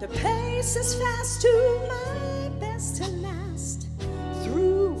 The pace is fast, do my best to last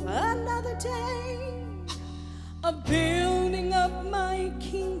through another day of building up my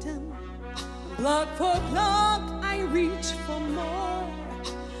kingdom. Block for block, I reach for more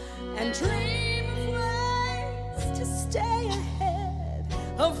and dream of ways to stay ahead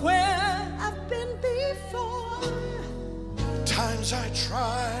of where I've been before. Times I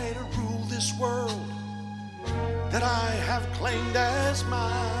try to rule this world that I have claimed as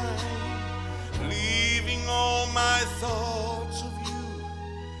mine, leaving all my thoughts of you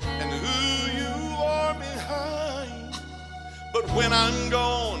and who you are behind. But when I'm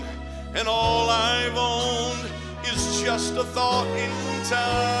gone and all I've owned is just a thought in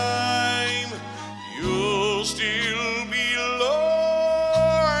time, you'll still be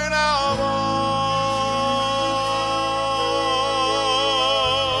Lord of all.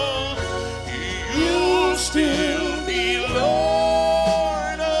 You'll still be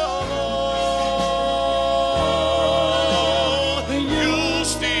Lord of all. You'll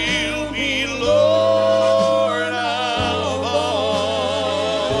still be Lord of all.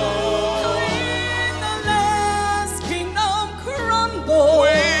 When the last kingdom crumbles,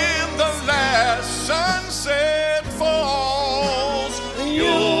 When the last sunset falls,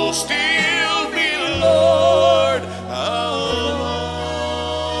 you'll still be Lord of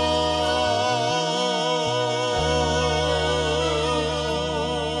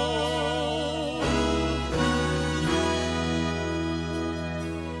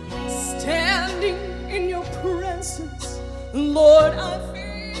standing in your presence, Lord, I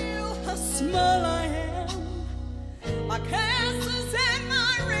feel how small I am. My castles and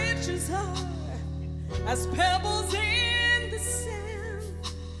my riches are as pebbles in the sand.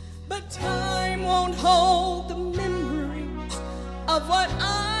 But time won't hold the memories of what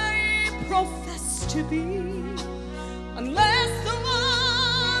I profess to be, unless the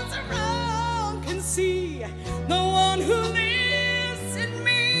ones around can see the one who lives in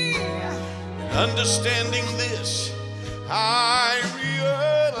me. Understanding this, I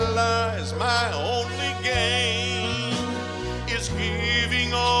realize my only gain is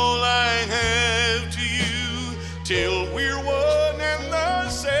giving all I have to you till we're one and the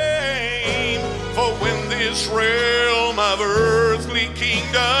same. For when this realm of earthly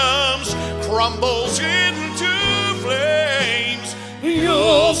kingdoms crumbles into flames,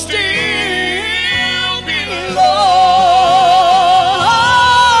 you'll still be Lord.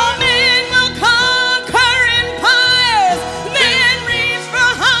 Men will conquer empires, then reach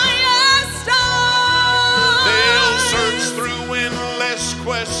for higher stars. They'll search through endless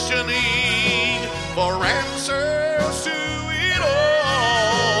questioning for answers to it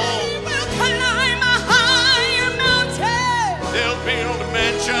all. Will climb a higher mountain. They'll build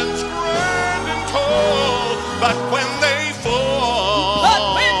mansions grand and tall, but when they fall, But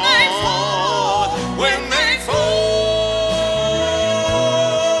when they fall, when they fall,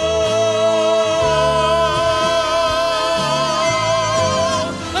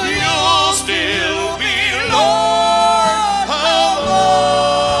 you'll still be Lord of all.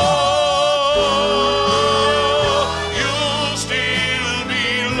 You'll still be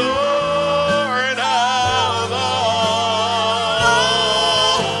Lord of all.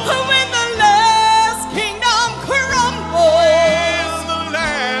 when the last kingdom crumbles, When the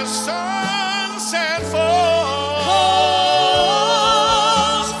last sunset falls,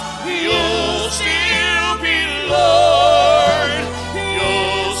 you'll still be Lord.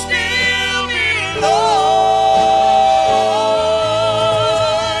 You'll still be Lord.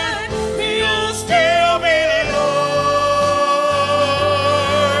 You'll still be Lord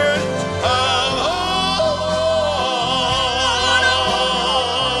of all.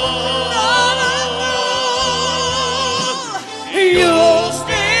 You'll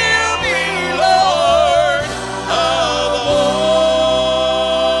still be Lord of all.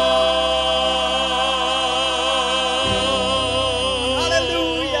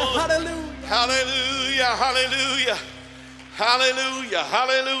 Hallelujah, hallelujah. Hallelujah, hallelujah, hallelujah,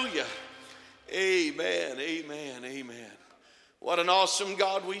 hallelujah. Amen, amen, amen. What an awesome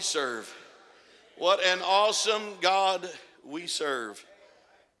God we serve. What an awesome God we serve.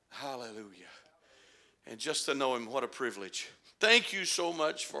 Hallelujah. And just to know him, what a privilege. Thank you so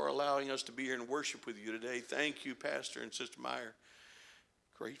much for allowing us to be here and worship with you today. Thank you, Pastor and Sister Meyer.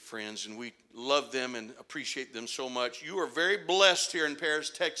 Great friends, and we love them and appreciate them so much. You are very blessed here in Paris,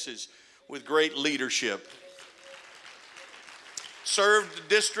 Texas, with great leadership. Served the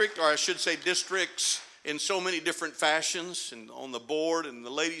district, or I should say districts, in so many different fashions, and on the board and the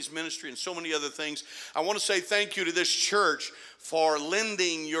ladies ministry and so many other things. I want to say thank you to this church for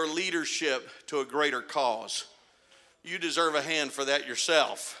lending your leadership to a greater cause. You deserve a hand for that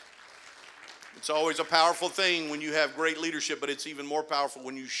yourself. It's always a powerful thing when you have great leadership, but it's even more powerful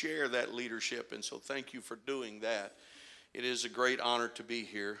when you share that leadership. And so thank you for doing that. It is a great honor to be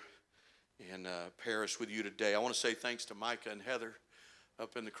here in Paris with you today. I want to say thanks to Micah and Heather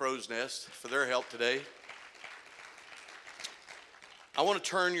up in the crow's nest for their help today. I want to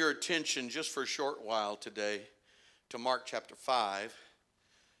turn your attention just for a short while today to Mark chapter 5.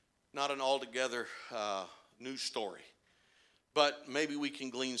 Not an altogether new story, but maybe we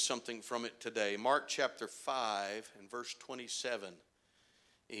can glean something from it today. Mark chapter 5 and verse 27.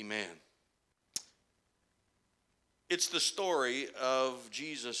 Amen. It's the story of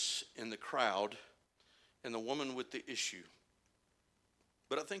Jesus in the crowd and the woman with the issue.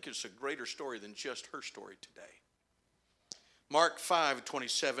 But I think it's a greater story than just her story today. Mark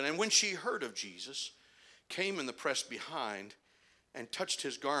 5:27. And when she heard of Jesus, came in the press behind and touched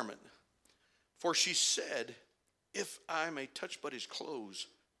his garment. For she said, if I may touch but his clothes,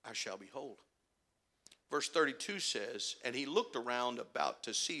 I shall be whole. Verse 32 says, and he looked around about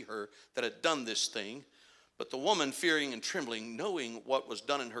to see her that had done this thing. But the woman, fearing and trembling, knowing what was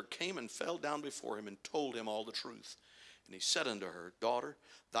done in her, came and fell down before him and told him all the truth. And he said unto her, daughter,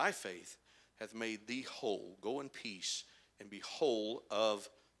 thy faith hath made thee whole. Go in peace and be whole of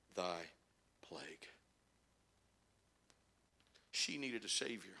thy plague. She needed a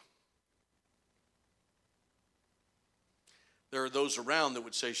Savior. There are those around that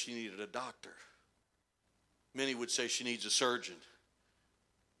would say she needed a doctor. Many would say she needs a surgeon.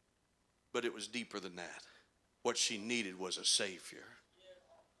 But it was deeper than that. What she needed was a Savior.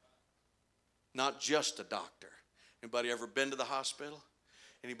 Not just a doctor. Anybody ever been to the hospital?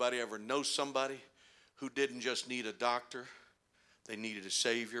 Anybody ever know somebody who didn't just need a doctor? They needed a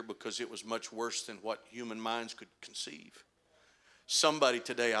Savior because it was much worse than what human minds could conceive. Somebody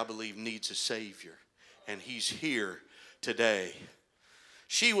today, I believe, needs a Savior. And he's here today.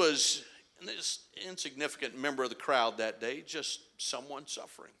 She was this insignificant member of the crowd that day, just someone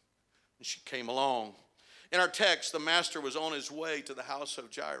suffering. And she came along. In our text, the master was on his way to the house of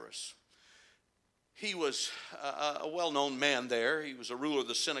Jairus. He was a well-known man there. He was a ruler of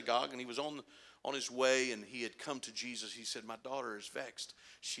the synagogue, and he was on his way, and he had come to Jesus. He said, my daughter is vexed.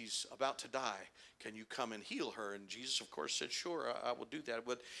 She's about to die. Can you come and heal her? And Jesus, of course, said, sure, I will do that.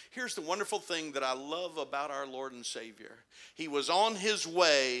 But here's the wonderful thing that I love about our Lord and Savior. He was on his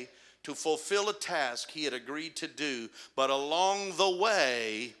way to fulfill a task he had agreed to do, but along the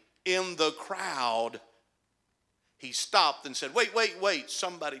way, in the crowd, he stopped and said, wait,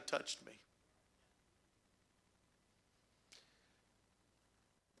 somebody touched me.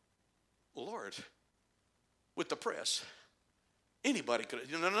 Lord, with the press, anybody could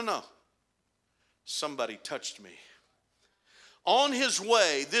have, no. Somebody touched me. On his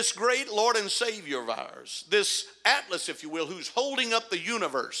way, this great Lord and Savior of ours, this Atlas, if you will, who's holding up the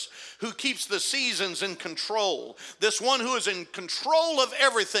universe, who keeps the seasons in control, this one who is in control of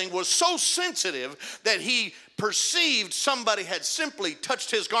everything, was so sensitive that he perceived somebody had simply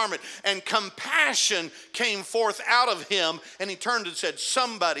touched his garment, and compassion came forth out of him, and he turned and said,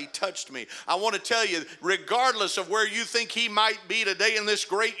 somebody touched me. I want to tell you, regardless of where you think he might be today in this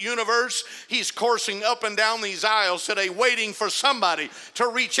great universe, he's coursing up and down these aisles today waiting for somebody to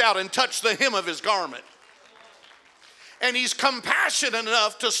reach out and touch the hem of his garment. And he's compassionate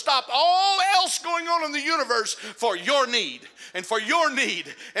enough to stop all else going on in the universe for your need, and for your need,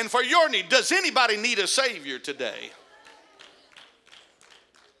 and for your need. Does anybody need a Savior today?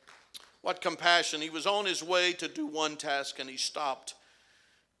 What compassion. He was on his way to do one task, and he stopped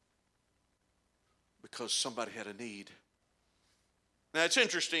because somebody had a need. Now, it's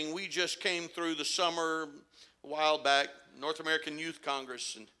interesting. We just came through the summer a while back, North American Youth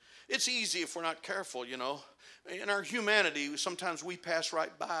Congress, and it's easy if we're not careful, you know. In our humanity, sometimes we pass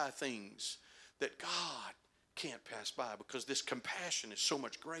right by things that God can't pass by because this compassion is so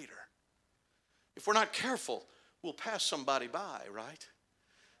much greater. If we're not careful, we'll pass somebody by, right?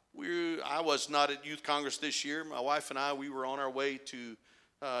 I was not at Youth Congress this year. My wife and I, we were on our way to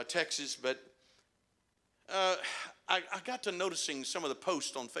Texas, but I got to noticing some of the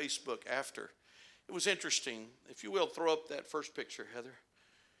posts on Facebook after. It was interesting. If you will, throw up that first picture, Heather.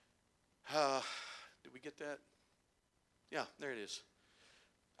 Did we get that? Yeah, there it is.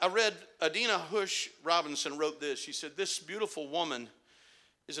 I read Adina Hush Robinson wrote this. She said, this beautiful woman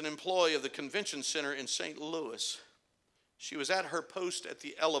is an employee of the convention center in St. Louis. She was at her post at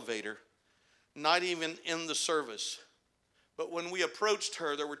the elevator, not even in the service. But when we approached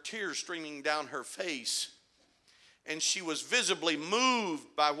her, there were tears streaming down her face, and she was visibly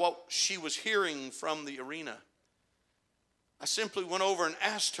moved by what she was hearing from the arena. I simply went over and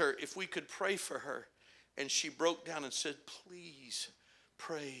asked her if we could pray for her, and she broke down and said, please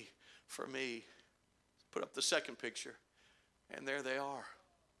pray for me. Put up the second picture, and there they are.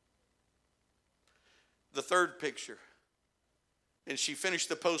 The third picture. And she finished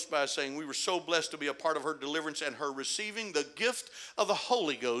the post by saying, we were so blessed to be a part of her deliverance and her receiving the gift of the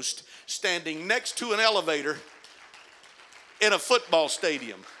Holy Ghost standing next to an elevator in a football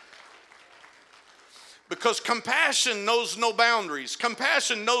stadium. Because compassion knows no boundaries.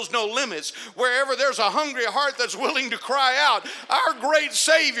 Compassion knows no limits. Wherever there's a hungry heart that's willing to cry out, our great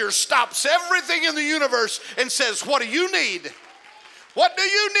Savior stops everything in the universe and says, what do you need? What do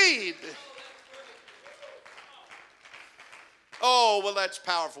you need? Oh, well, that's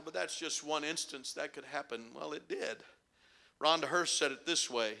powerful, but that's just one instance that could happen. Well, it did. Rhonda Hurst said it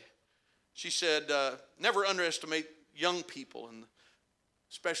this way. She said, never underestimate young people, and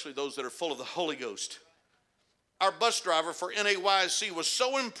especially those that are full of the Holy Ghost. Our bus driver for NAYC was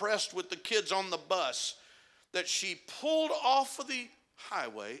so impressed with the kids on the bus that she pulled off of the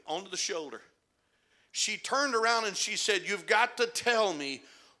highway onto the shoulder. She turned around and she said, you've got to tell me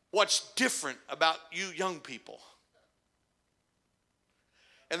what's different about you young people.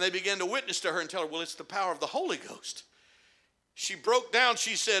 And they began to witness to her and tell her, well, it's the power of the Holy Ghost. She broke down.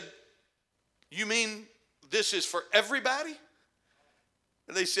 She said, you mean this is for everybody?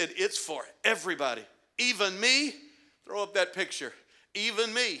 And they said, it's for everybody. Even me. Throw up that picture.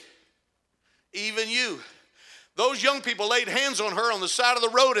 Even me. Even you. Those young people laid hands on her on the side of the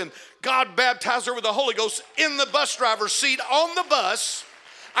road, and God baptized her with the Holy Ghost in the bus driver's seat on the bus.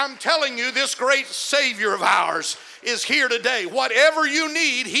 I'm telling you, this great Savior of ours is here today. Whatever you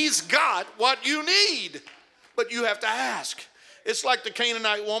need, He's got what you need. But you have to ask. It's like the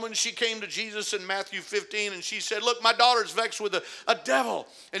Canaanite woman. She came to Jesus in Matthew 15 and she said, look, my daughter's vexed with a devil.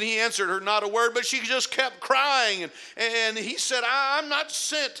 And He answered her not a word, but she just kept crying. And He said, I'm not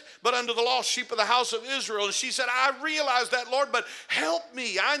sent but unto the lost sheep of the house of Israel. And she said, I realize that, Lord, but help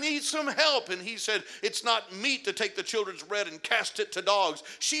me. I need some help. And He said, it's not meet to take the children's bread and cast it to dogs.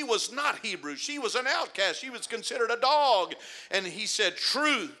 She was not Hebrew. She was an outcast. She was considered a dog. And He said,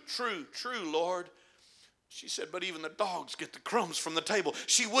 true, true, true, Lord. She said, but even the dogs get the crumbs from the table.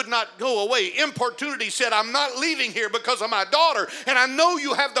 She would not go away. Importunity said, I'm not leaving here because of my daughter, and I know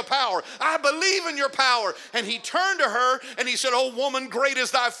you have the power. I believe in your power. And He turned to her and He said, oh woman, great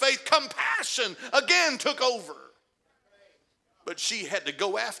is thy faith. Compassion again took over. But she had to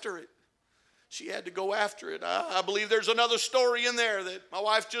go after it. She had to go after it. I believe there's another story in there that my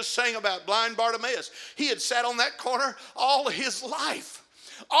wife just sang about, blind Bartimaeus. He had sat on that corner all his life.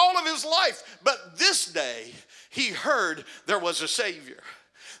 All of his life. But this day, he heard there was a Savior.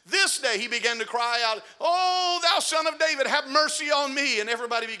 This day he began to cry out, oh, thou son of David, have mercy on me. And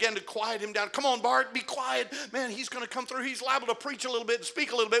everybody began to quiet him down. Come on, Bart, be quiet. Man, he's going to come through. He's liable to preach a little bit and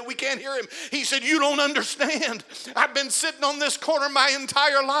speak a little bit. We can't hear him. He said, you don't understand. I've been sitting on this corner my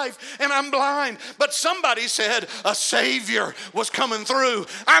entire life and I'm blind. But somebody said a Savior was coming through.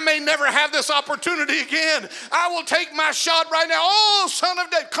 I may never have this opportunity again. I will take my shot right now. Oh, son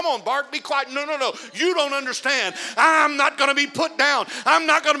of David. Come on, Bart, be quiet. No. You don't understand. I'm not going to be put down. I'm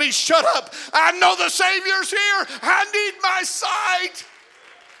not going to be shut up. I know the Savior's here. I need my sight.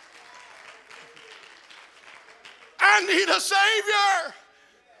 I need a Savior.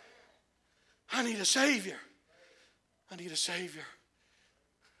 I need a Savior. I need a Savior.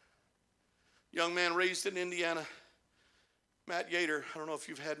 Young man raised in Indiana, Matt Yater. I don't know if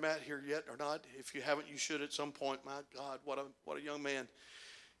you've had Matt here yet or not. If you haven't, you should at some point. My God, what a young man.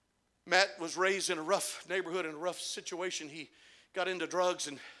 Matt was raised in a rough neighborhood, in a rough situation. He got into drugs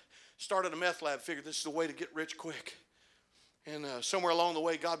and started a meth lab, figured this is the way to get rich quick. And somewhere along the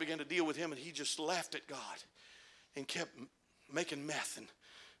way, God began to deal with him, and he just laughed at God and kept making meth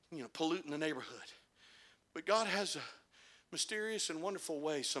and polluting the neighborhood. But God has a mysterious and wonderful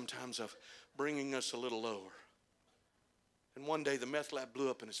way sometimes of bringing us a little lower. And one day the meth lab blew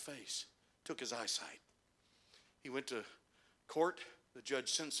up in his face, took his eyesight. He went to court. The judge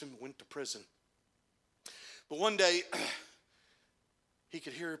sentenced him, went to prison. But one day he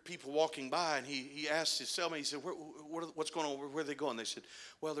could hear people walking by, and he asked his cellmate, he said, what's going on? Where are they going? They said,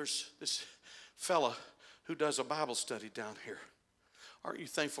 well, there's this fella who does a Bible study down here Aren't you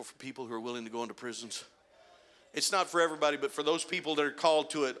thankful for people who are willing to go into prisons? It's not for everybody, but for those people that are called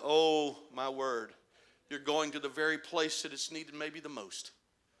to it, oh, my word, you're going to the very place that it's needed maybe the most.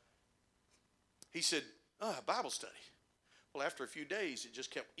 He said, Bible study. Well, after a few days, it just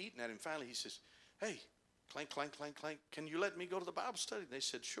kept eating at him. Finally, he says, hey, clank, clank, clank, clank, can you let me go to the Bible study? They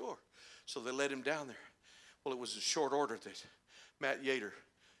said, sure. So they let him down there. Well, it was in short order that Matt Yater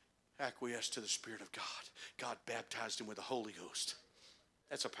acquiesced to the Spirit of God. God baptized him with the Holy Ghost.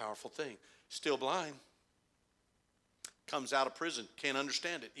 That's a powerful thing. Still blind. Comes out of prison. Can't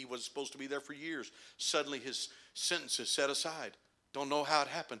understand it. He was supposed to be there for years. Suddenly his sentence is set aside. Don't know how it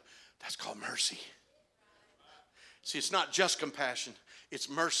happened. That's called mercy. See, it's not just compassion. It's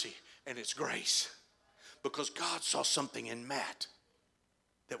mercy and it's grace. Because God saw something in Matt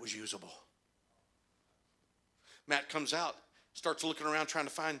that was usable. Matt comes out, starts looking around trying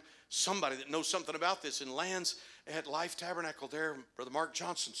to find somebody that knows something about this, and lands at Life Tabernacle there, Brother Mark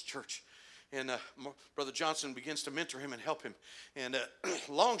Johnson's church. And Brother Johnson begins to mentor him and help him. And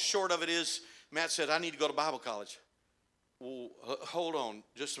long short of it is, Matt said, I need to go to Bible college. Well, hold on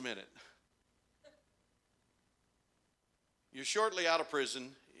just a minute. You're shortly out of prison.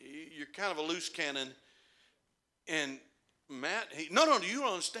 You're kind of a loose cannon. And Matt, no, you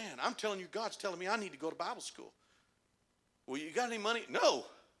don't understand. I'm telling you, God's telling me I need to go to Bible school. Well, you got any money? No.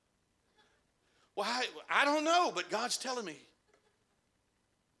 Well, I don't know, but God's telling me.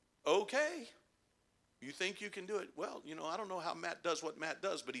 Okay. You think you can do it? Well, I don't know how Matt does what Matt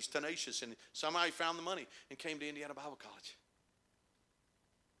does, but he's tenacious, and somehow he found the money and came to Indiana Bible College.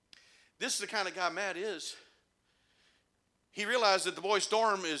 This is the kind of guy Matt is. He realized that the boys'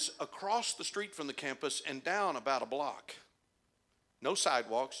 dorm is across the street from the campus and down about a block. No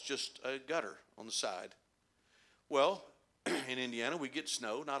sidewalks, just a gutter on the side. Well, in Indiana, we get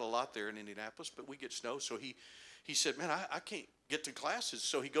snow. Not a lot there in Indianapolis, but we get snow. So he said, man, I can't get to classes.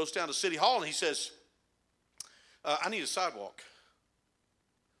 So he goes down to City Hall and he says, I need a sidewalk.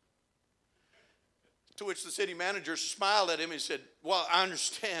 To which the city manager smiled at him and said, well, I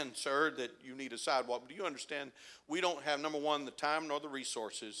understand, sir, that you need a sidewalk. But do you understand we don't have, number one, the time nor the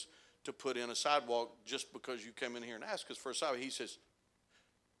resources to put in a sidewalk just because you came in here and asked us for a sidewalk. He says,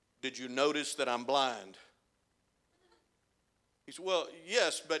 did you notice that I'm blind? He said, well,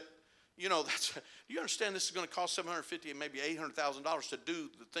 yes, but, do you understand this is going to cost $750,000 and maybe $800,000 to do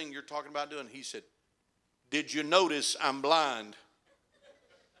the thing you're talking about doing? He said, did you notice I'm blind?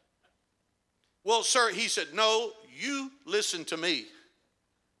 Well, sir, he said, no, you listen to me.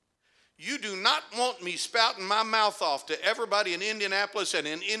 You do not want me spouting my mouth off to everybody in Indianapolis and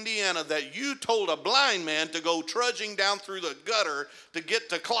in Indiana that you told a blind man to go trudging down through the gutter to get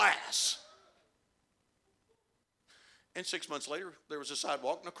to class. And 6 months later, there was a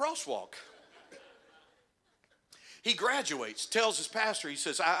sidewalk and a crosswalk. He graduates, tells his pastor, he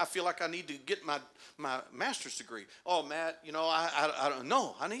says, I feel like I need to get my master's degree. Oh, Matt, I don't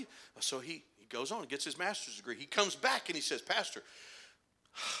know. So he goes on and gets his master's degree. He comes back and he says, Pastor,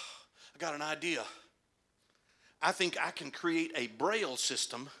 I got an idea. I think I can create a Braille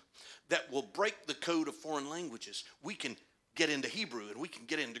system that will break the code of foreign languages. We can get into Hebrew and we can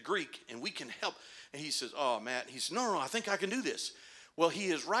get into Greek and we can help. And he says, oh, Matt, he says, no, I think I can do this. Well, he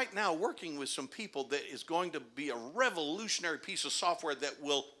is right now working with some people that is going to be a revolutionary piece of software that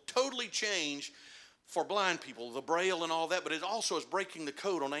will totally change for blind people, the Braille and all that, but it also is breaking the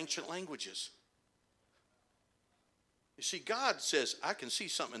code on ancient languages. You see, God says, I can see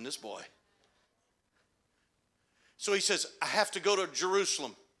something in this boy. So he says, I have to go to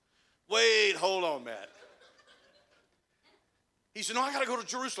Jerusalem. Wait, hold on, Matt. He said, no, I got to go to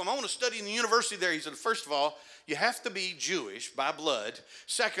Jerusalem. I want to study in the university there. He said, first of all, you have to be Jewish by blood.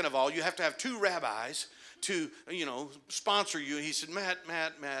 Second of all, you have to have 2 rabbis to, sponsor you. He said, Matt.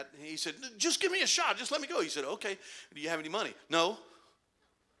 He said, just give me a shot. Just let me go. He said, okay. Do you have any money? No.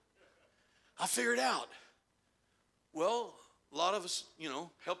 I'll figure it out. Well, a lot of us,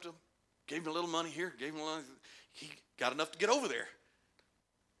 helped him. Gave him a little money here. Gave him a little. He got enough to get over there.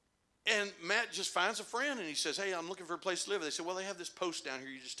 And Matt just finds a friend and he says, hey, I'm looking for a place to live. They said, well, they have this post down here.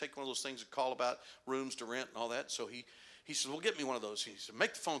 You just take one of those things and call about rooms to rent and all that. So he said, well, get me one of those. He said,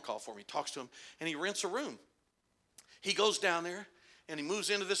 make the phone call for me. He talks to him and he rents a room. He goes down there and he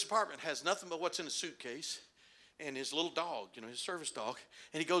moves into this apartment. Has nothing but what's in a suitcase and his little dog, his service dog.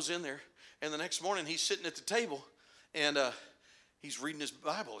 And he goes in there and the next morning he's sitting at the table and he's reading his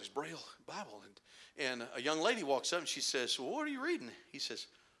Bible, his Braille Bible. And a young lady walks up and she says, well, what are you reading? He says,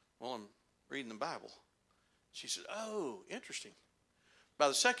 well, I'm reading the Bible. She said, oh, interesting. By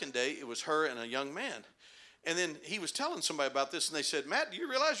the second day, it was her and a young man. And then he was telling somebody about this, and they said, Matt, do you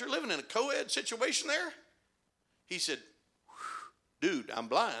realize you're living in a co-ed situation there? He said, dude, I'm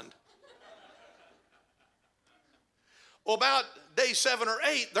blind. Well, about day 7 or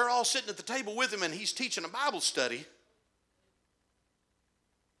 8, they're all sitting at the table with him, and he's teaching a Bible study.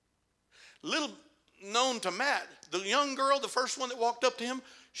 Little known to Matt, the young girl, the first one that walked up to him,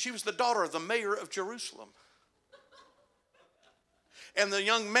 she was the daughter of the mayor of Jerusalem. And the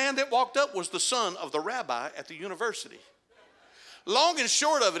young man that walked up was the son of the rabbi at the university. Long and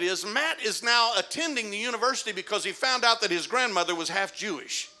short of it is, Matt is now attending the university because he found out that his grandmother was half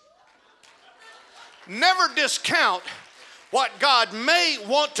Jewish. Never discount what God may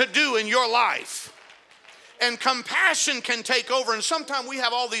want to do in your life. And compassion can take over, and sometimes we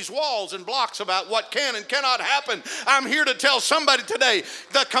have all these walls and blocks about what can and cannot happen. I'm here to tell somebody today,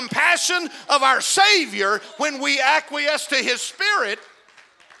 the compassion of our Savior, when we acquiesce to His Spirit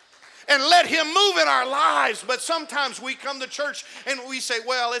and let Him move in our lives. But sometimes we come to church and we say,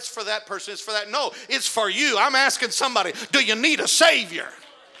 well, it's for that person, it's for that. No, it's for you. I'm asking somebody, do you need a Savior?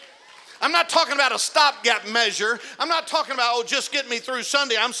 I'm not talking about a stopgap measure. I'm not talking about, oh, just get me through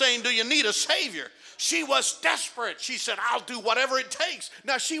Sunday. I'm saying, do you need a Savior? She was desperate. She said, I'll do whatever it takes.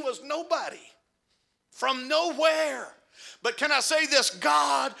 Now, she was nobody from nowhere. But can I say this?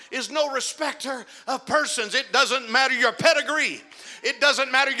 God is no respecter of persons. It doesn't matter your pedigree. It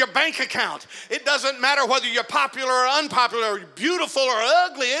doesn't matter your bank account. It doesn't matter whether you're popular or unpopular, or beautiful or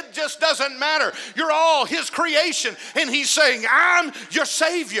ugly. It just doesn't matter. You're all His creation. And He's saying, I'm your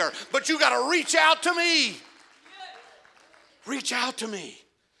Savior, but you got to reach out to me. Reach out to me.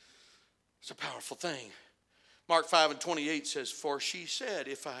 It's a powerful thing. Mark 5:28 says, for she said,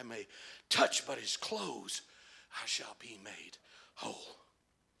 if I may touch but His clothes, I shall be made whole.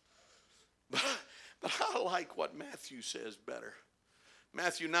 But I like what Matthew says better.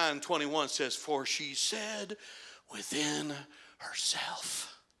 Matthew 9:21 says, for she said within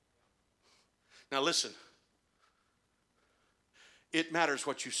herself. Now listen, it matters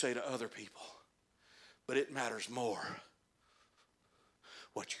what you say to other people, but it matters more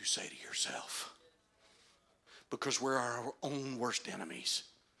what you say to yourself. Because we're our own worst enemies.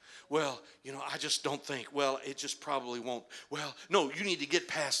 Well, I just don't think. Well, it just probably won't. Well, no, you need to get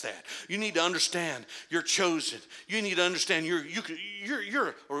past that. You need to understand you're chosen. You need to understand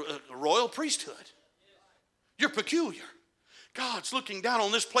you're a royal priesthood. You're peculiar. God's looking down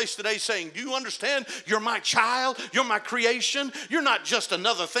on this place today saying, do you understand? You're my child. You're my creation. You're not just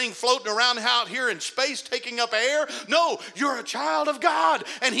another thing floating around out here in space taking up air. No, you're a child of God.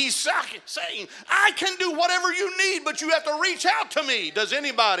 And He's saying, I can do whatever you need, but you have to reach out to me. Does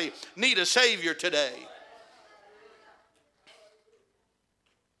anybody need a Savior today?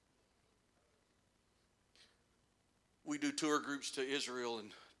 We do tour groups to Israel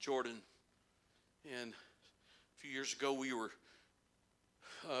and Jordan. And a few years ago, we were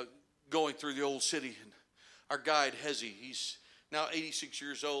going through the old city, and our guide Hezi, he's now 86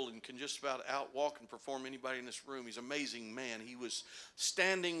 years old and can just about outwalk and perform anybody in this room. He's an amazing man. He was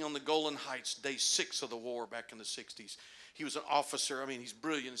standing on the Golan Heights day 6 of the war back in the 60s. He was an officer. I mean, he's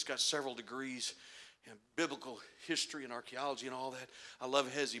brilliant. He's got several degrees in biblical history and archaeology and all that. I love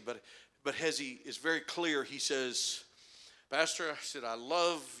Hezi, but Hezi is very clear. He says, Pastor, I said, I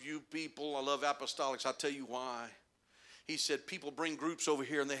love you people. I love apostolics. I'll tell you why. He said, people bring groups over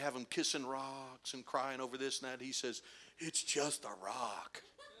here and they have them kissing rocks and crying over this and that. He says, it's just a rock.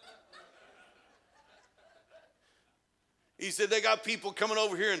 He said, they got people coming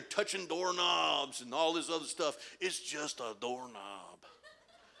over here and touching doorknobs and all this other stuff. It's just a doorknob.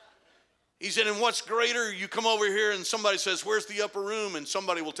 He said, and what's greater, you come over here and somebody says, where's the upper room? And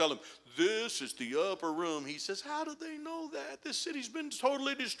somebody will tell them, this is the upper room. He says, how do they know that? This city's been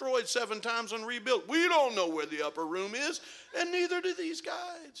totally destroyed 7 times and rebuilt. We don't know where the upper room is, and neither do these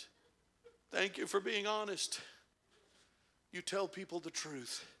guides. Thank you for being honest. You tell people the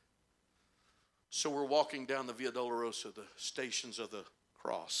truth. So we're walking down the Via Dolorosa, the Stations of the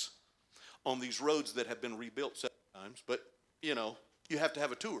Cross, on these roads that have been rebuilt 7 times. But, you have to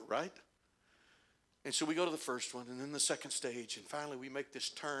have a tour, right? And so we go to the first one, and then the second stage, and finally we make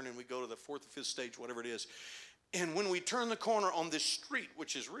this turn, and we go to the 4th or 5th stage, whatever it is. And when we turn the corner on this street,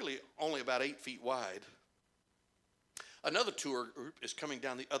 which is really only about 8 feet wide, another tour group is coming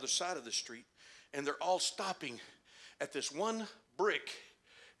down the other side of the street, and they're all stopping at this one brick.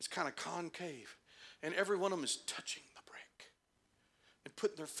 It's kind of concave, and every one of them is touching the brick and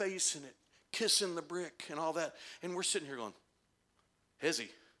putting their face in it, kissing the brick and all that. And we're sitting here going, Hezi,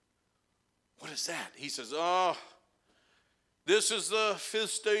 what is that? He says, this is the 5th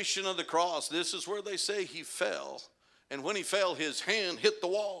station of the cross. This is where they say he fell. And when he fell, his hand hit the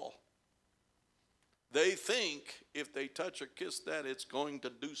wall. They think if they touch or kiss that, it's going to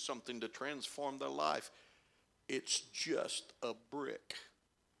do something to transform their life. it's just a brick.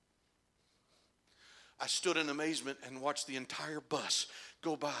 I stood in amazement and watched the entire bus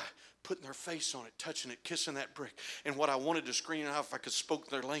go by, putting their face on it, touching it, kissing that brick. And what I wanted to scream out if I could spoke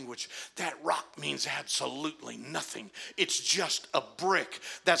their language, that rock means absolutely nothing. It's just a brick.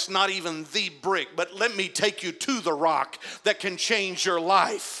 That's not even the brick. But let me take you to the rock that can change your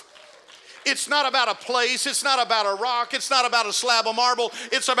life. It's not about a place. It's not about a rock. It's not about a slab of marble.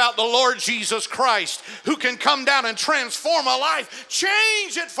 It's about the Lord Jesus Christ, who can come down and transform a life,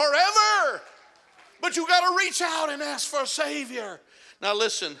 change it forever. But you got to reach out and ask for a Savior. Now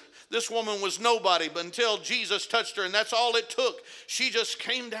listen, this woman was nobody, but until Jesus touched her, and that's all it took. She just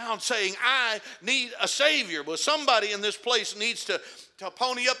came down saying, I need a Savior. Well, somebody in this place needs to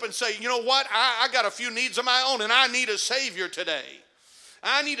pony up and say, you know what? I got a few needs of my own, and I need a Savior today.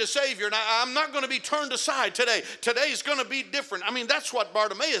 I need a Savior, and I'm not going to be turned aside today. Today's going to be different. I mean, that's what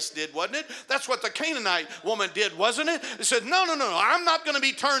Bartimaeus did, wasn't it? That's what the Canaanite woman did, wasn't it? He said, no, I'm not going to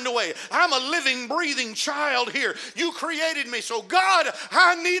be turned away. I'm a living, breathing child here. You created me, so God,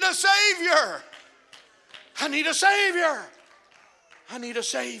 I need a Savior. I need a Savior. I need a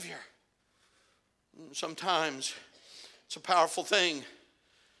Savior. Sometimes it's a powerful thing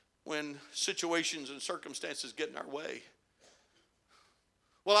when situations and circumstances get in our way.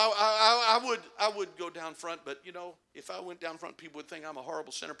 Well, I would go down front, but you know, if I went down front, people would think I'm a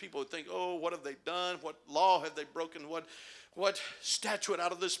horrible sinner. People would think, oh, what have they done? What law have they broken? What statute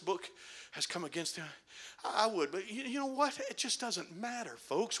out of this book has come against them? I would, but you know what? It just doesn't matter,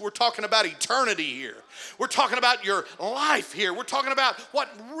 folks. We're talking about eternity here. We're talking about your life here. We're talking about what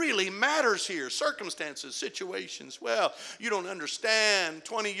really matters here. Circumstances, situations. Well, you don't understand.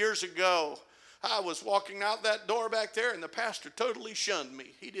 20 years ago, I was walking out that door back there, and the pastor totally shunned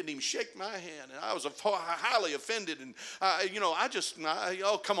me. He didn't even shake my hand, and I was highly offended. And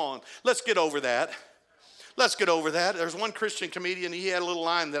oh, come on, let's get over that. Let's get over that. There's one Christian comedian. He had a little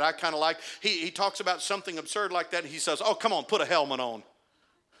line that I kind of like. He talks about something absurd like that, and he says, "Oh, come on, put a helmet on."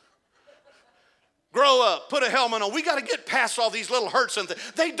 Grow up, put a helmet on. We got to get past all these little hurts and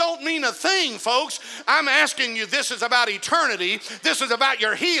they don't mean a thing, folks. I'm asking you, this is about eternity. This is about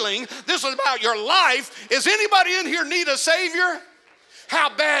your healing. This is about your life. Is anybody in here need a Savior?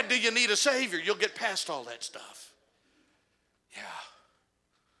 How bad do you need a Savior? You'll get past all that stuff. Yeah.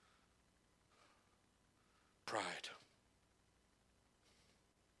 Pride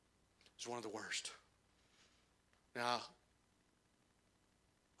is one of the worst. Now,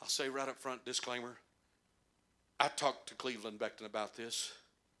 I'll say right up front, disclaimer, I talked to Cleveland Beckton about this,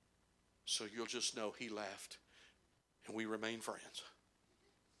 so you'll just know he laughed, and we remain friends.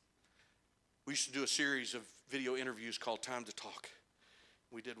 We used to do a series of video interviews called Time to Talk.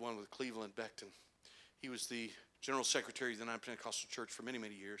 We did one with Cleveland Beckton. He was the General Secretary of the United Pentecostal Church for many,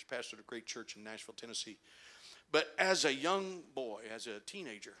 many years, pastored a great church in Nashville, Tennessee. But as a young boy, as a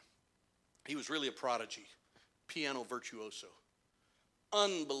teenager, he was really a prodigy, piano virtuoso.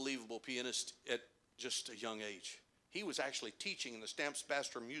 Unbelievable pianist at just a young age. He was actually teaching in the Stamps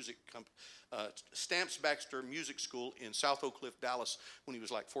Baxter Music School in South Oak Cliff, Dallas, when he was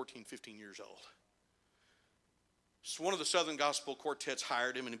like 14, 15 years old. So one of the Southern Gospel quartets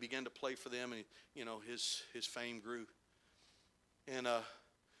hired him, and he began to play for them, and his fame grew. And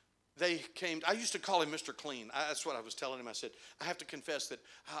they came. I used to call him Mr. Clean. That's what I was telling him. I said, I have to confess that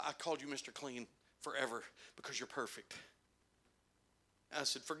I called you Mr. Clean forever because you're perfect. I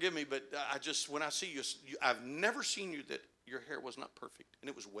said, forgive me, but when I see you, I've never seen you that your hair was not perfect, and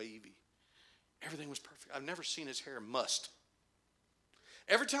it was wavy. Everything was perfect. I've never seen his hair mussed.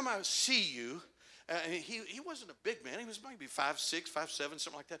 Every time I see you, he wasn't a big man. He was maybe 5'6", 5'7",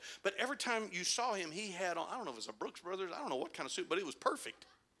 something like that. But every time you saw him, he had on, I don't know if it was a Brooks Brothers, I don't know what kind of suit, but it was perfect.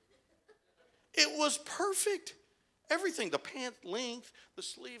 It was perfect. Everything, the pant length, the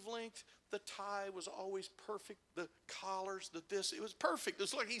sleeve length, the tie was always perfect. The collars, it was perfect.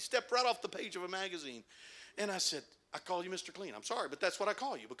 It's like he stepped right off the page of a magazine. And I said, I call you Mr. Clean. I'm sorry, but that's what I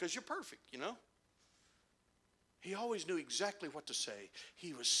call you because you're perfect, He always knew exactly what to say.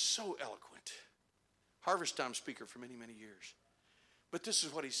 He was so eloquent. Harvest Time speaker for many, many years. But this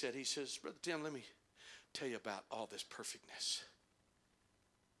is what he said. He says, Brother Tim, let me tell you about all this perfectness.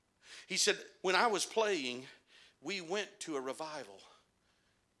 He said, when I was playing, we went to a revival.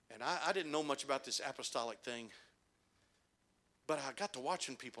 And I didn't know much about this apostolic thing. But I got to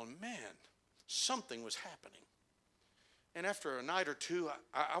watching people, and man, something was happening. And after a night or two,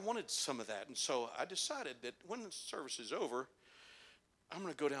 I wanted some of that. And so I decided that when the service is over, I'm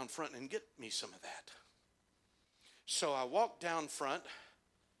going to go down front and get me some of that. So I walked down front,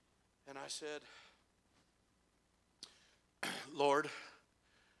 and I said, Lord,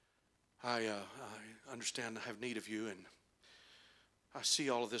 I understand I have need of you, and I see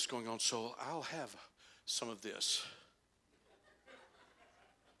all of this going on, so I'll have some of this.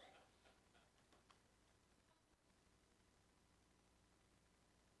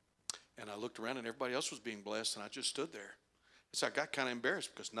 And I looked around and everybody else was being blessed, and I just stood there. So I got kind of embarrassed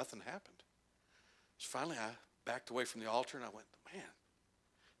because nothing happened. So finally I backed away from the altar and I went, man,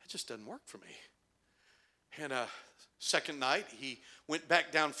 that just doesn't work for me. And second night he went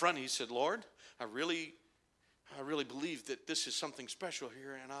back down front and he said, Lord, I really believe that this is something special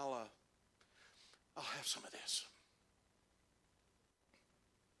here, and I'll have some of this.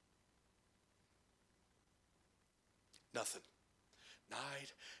 Nothing.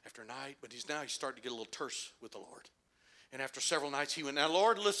 Night after night, but he's starting to get a little terse with the Lord. And after several nights he went, now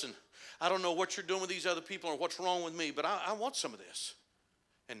Lord, listen, I don't know what you're doing with these other people or what's wrong with me, but I want some of this.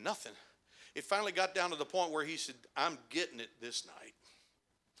 And nothing. It finally got down to the point where he said, I'm getting it this night.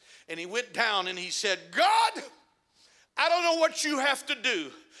 And he went down and he said, God, I don't know what you have to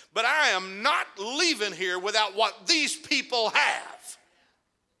do, but I am not leaving here without what these people have.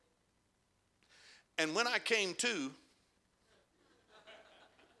 And when I came to,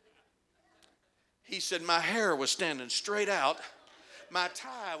 he said, my hair was standing straight out. My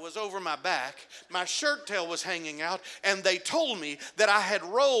tie was over my back. My shirt tail was hanging out. And they told me that I had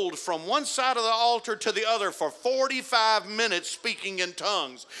rolled from one side of the altar to the other for 45 minutes speaking in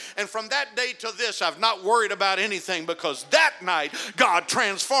tongues. And from that day to this, I've not worried about anything because that night, God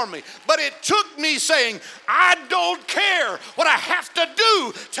transformed me. But it took me saying, I don't care what I have to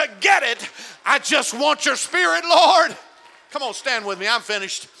do to get it. I just want your spirit, Lord. Come on, stand with me. I'm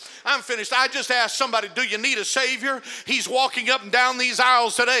finished. I just asked somebody, do you need a Savior? He's walking up and down these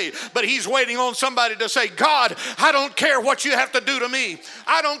aisles today, but he's waiting on somebody to say, God, I don't care what you have to do to me.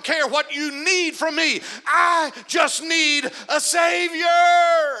 I don't care what you need from me. I just need a Savior.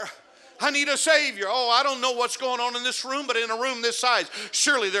 I need a Savior. Oh, I don't know what's going on in this room, but in a room this size,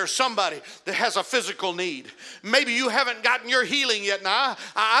 surely there's somebody that has a physical need. Maybe you haven't gotten your healing yet. Now,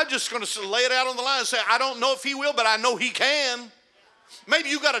 I'm just going to lay it out on the line and say, I don't know if he will, but I know he can. Maybe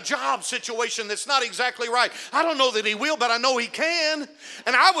you got a job situation that's not exactly right. I don't know that he will, but I know he can.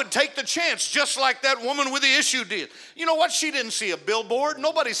 And I would take the chance just like that woman with the issue did. You know what? She didn't see a billboard.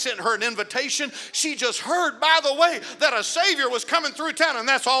 Nobody sent her an invitation. She just heard, by the way, that a Savior was coming through town, and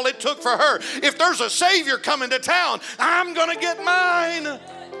that's all it took for her. If there's a Savior coming to town, I'm going to get mine.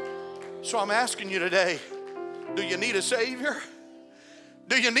 So I'm asking you today, do you need a Savior?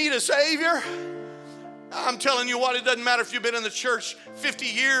 Do you need a Savior? I'm telling you what, it doesn't matter if you've been in the church 50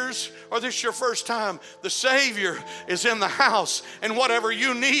 years or this is your first time. The Savior is in the house, and whatever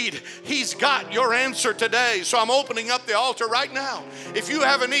you need, He's got your answer today. So I'm opening up the altar right now. If you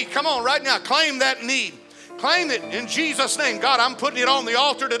have a need, come on right now, claim that need. Claim it in Jesus' name. God, I'm putting it on the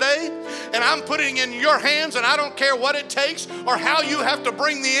altar today, and I'm putting it in your hands, and I don't care what it takes or how you have to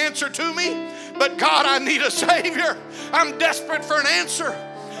bring the answer to me. But God, I need a Savior. I'm desperate for an answer.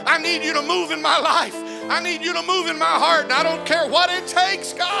 I need you to move in my life. I need you to move in my heart, and I don't care what it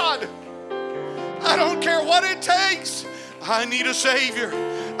takes, God. I don't care what it takes. I need a Savior.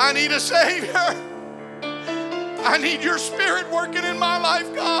 I need a Savior. I need your Spirit working in my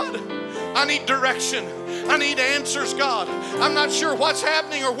life, God. I need direction. I need answers, God. I'm not sure what's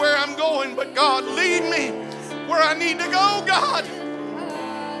happening or where I'm going, but God, lead me where I need to go, God.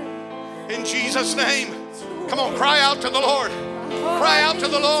 In Jesus' name. Come on, cry out to the Lord. Cry out to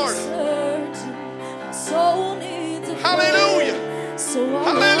the Lord. Hallelujah.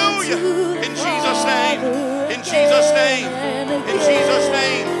 Hallelujah. In Jesus' name. In Jesus' name. In Jesus'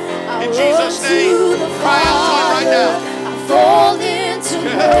 name. In Jesus' name. Cry out to Him right now. I fall into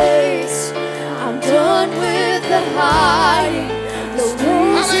grace. I'm done with the hiding. The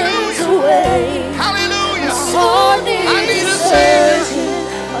reasons to wait. Hallelujah. I need a Savior.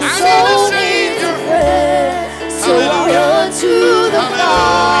 I need a Savior. So I run to the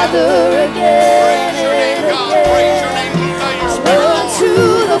Father again and again. I run to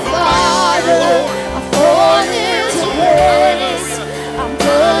the Father. I fall into grace. I'm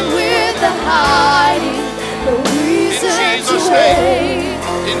done with the hiding, the reason to wait.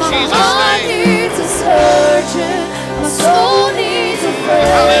 My heart needs a surgeon. My soul needs a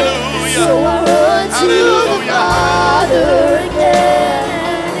friend. So I run to the Father again.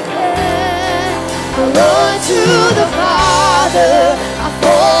 I run to the Father, I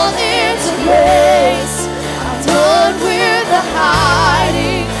fall into grace. I'm done with the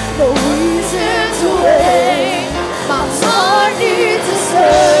hiding, the reason to wait. My heart needs a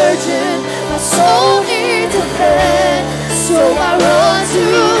surgeon, my soul needs a friend. So I run to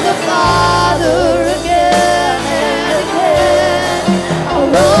the Father again and again. I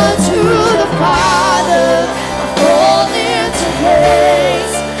run to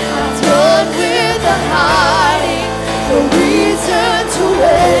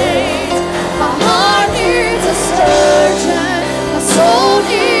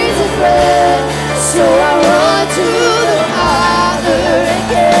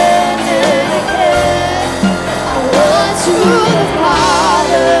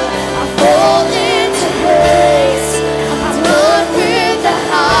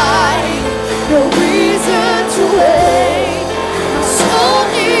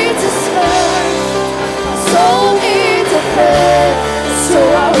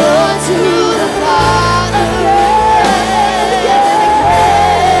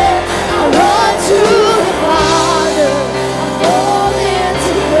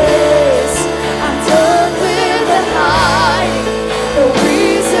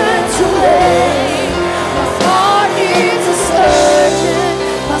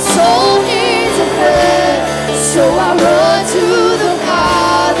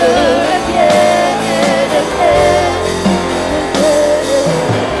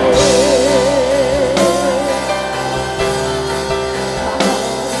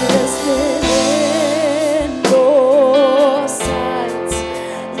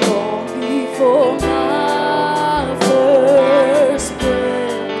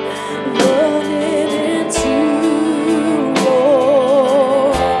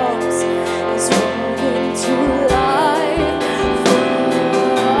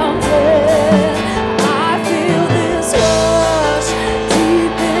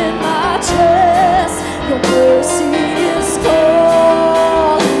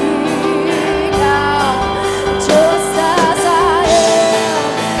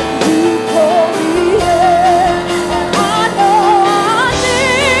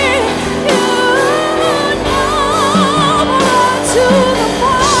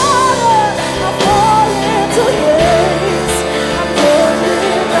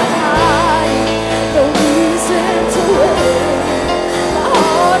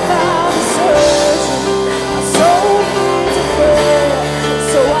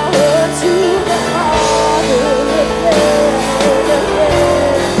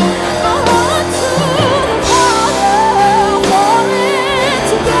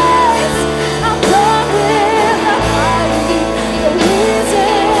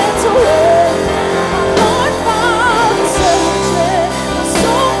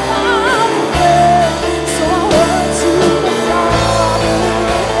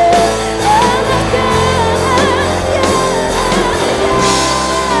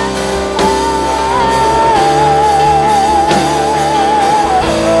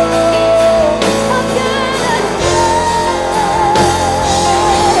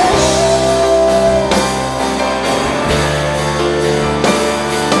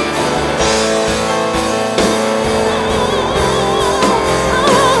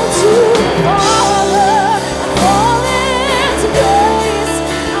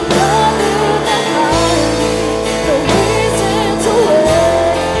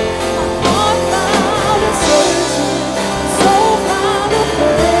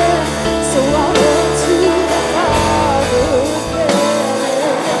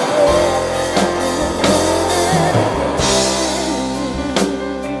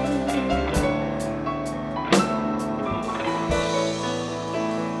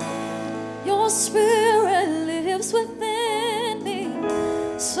Spirit lives within me,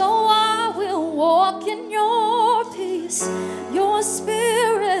 so I will walk in your peace. Your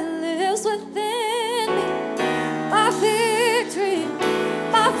Spirit lives within me, my victory,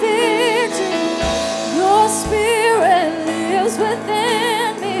 my victory. Your Spirit lives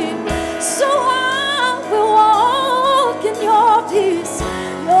within me, so I will walk in your peace.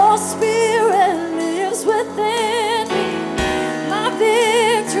 Your Spirit lives within me, my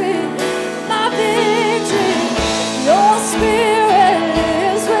victory, my victory. Your Spirit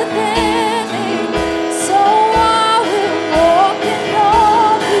lives within me, so I will walk in your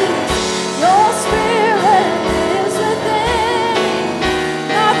peace. Your Spirit lives within me,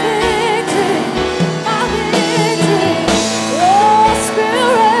 my victory, my victory. Your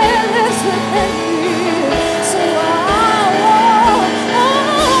Spirit lives within me, so I walk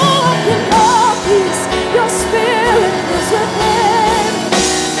in your peace. Your Spirit lives within me,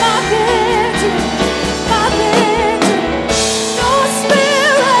 my victory, my victory. Your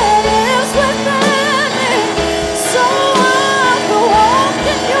Spirit lives within me, so I will walk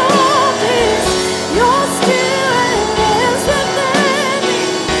in your peace. Your Spirit lives within me,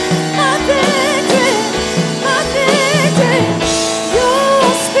 my victory, my victory. Your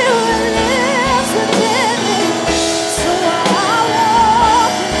Spirit lives within me, so I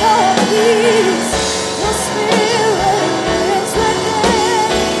walk in your peace. Your Spirit lives within me,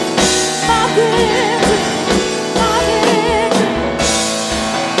 my victory, my victory.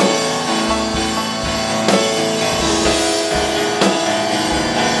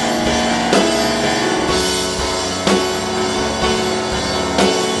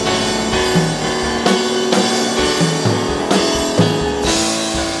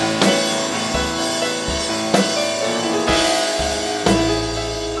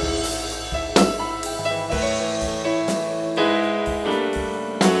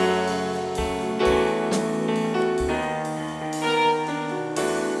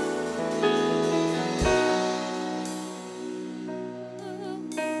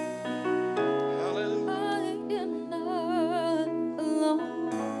 I am not alone.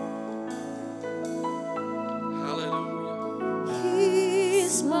 Hallelujah.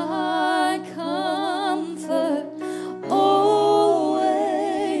 He's my comfort, always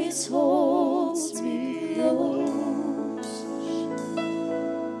holds me close.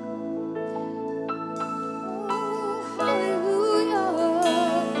 Oh, hallelujah,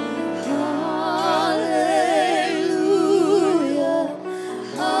 hallelujah.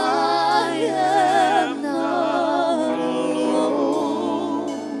 I am not alone.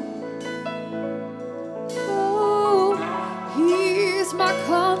 Oh, He's my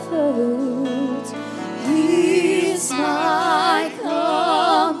comfort. He's my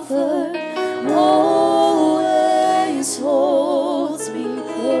comfort. Always holds me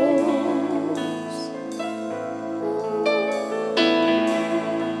close.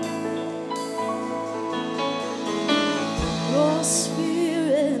 Your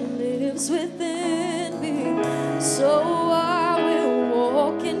Spirit lives within me, so I will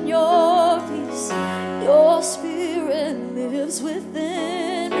walk in your peace. Your Spirit lives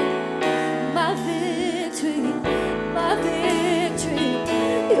within me, my victory, my victory.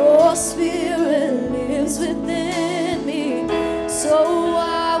 Your Spirit lives within me, so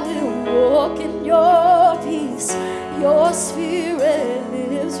I will walk in your peace. Your Spirit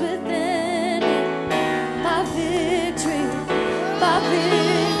lives within me, my victory, my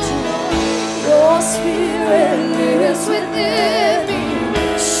victory. Your Spirit lives within me,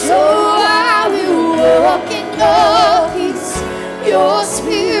 so I will walk in your peace. Your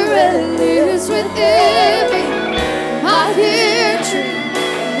Spirit lives within me, my victory,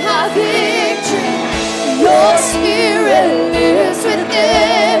 my victory. Your Spirit lives within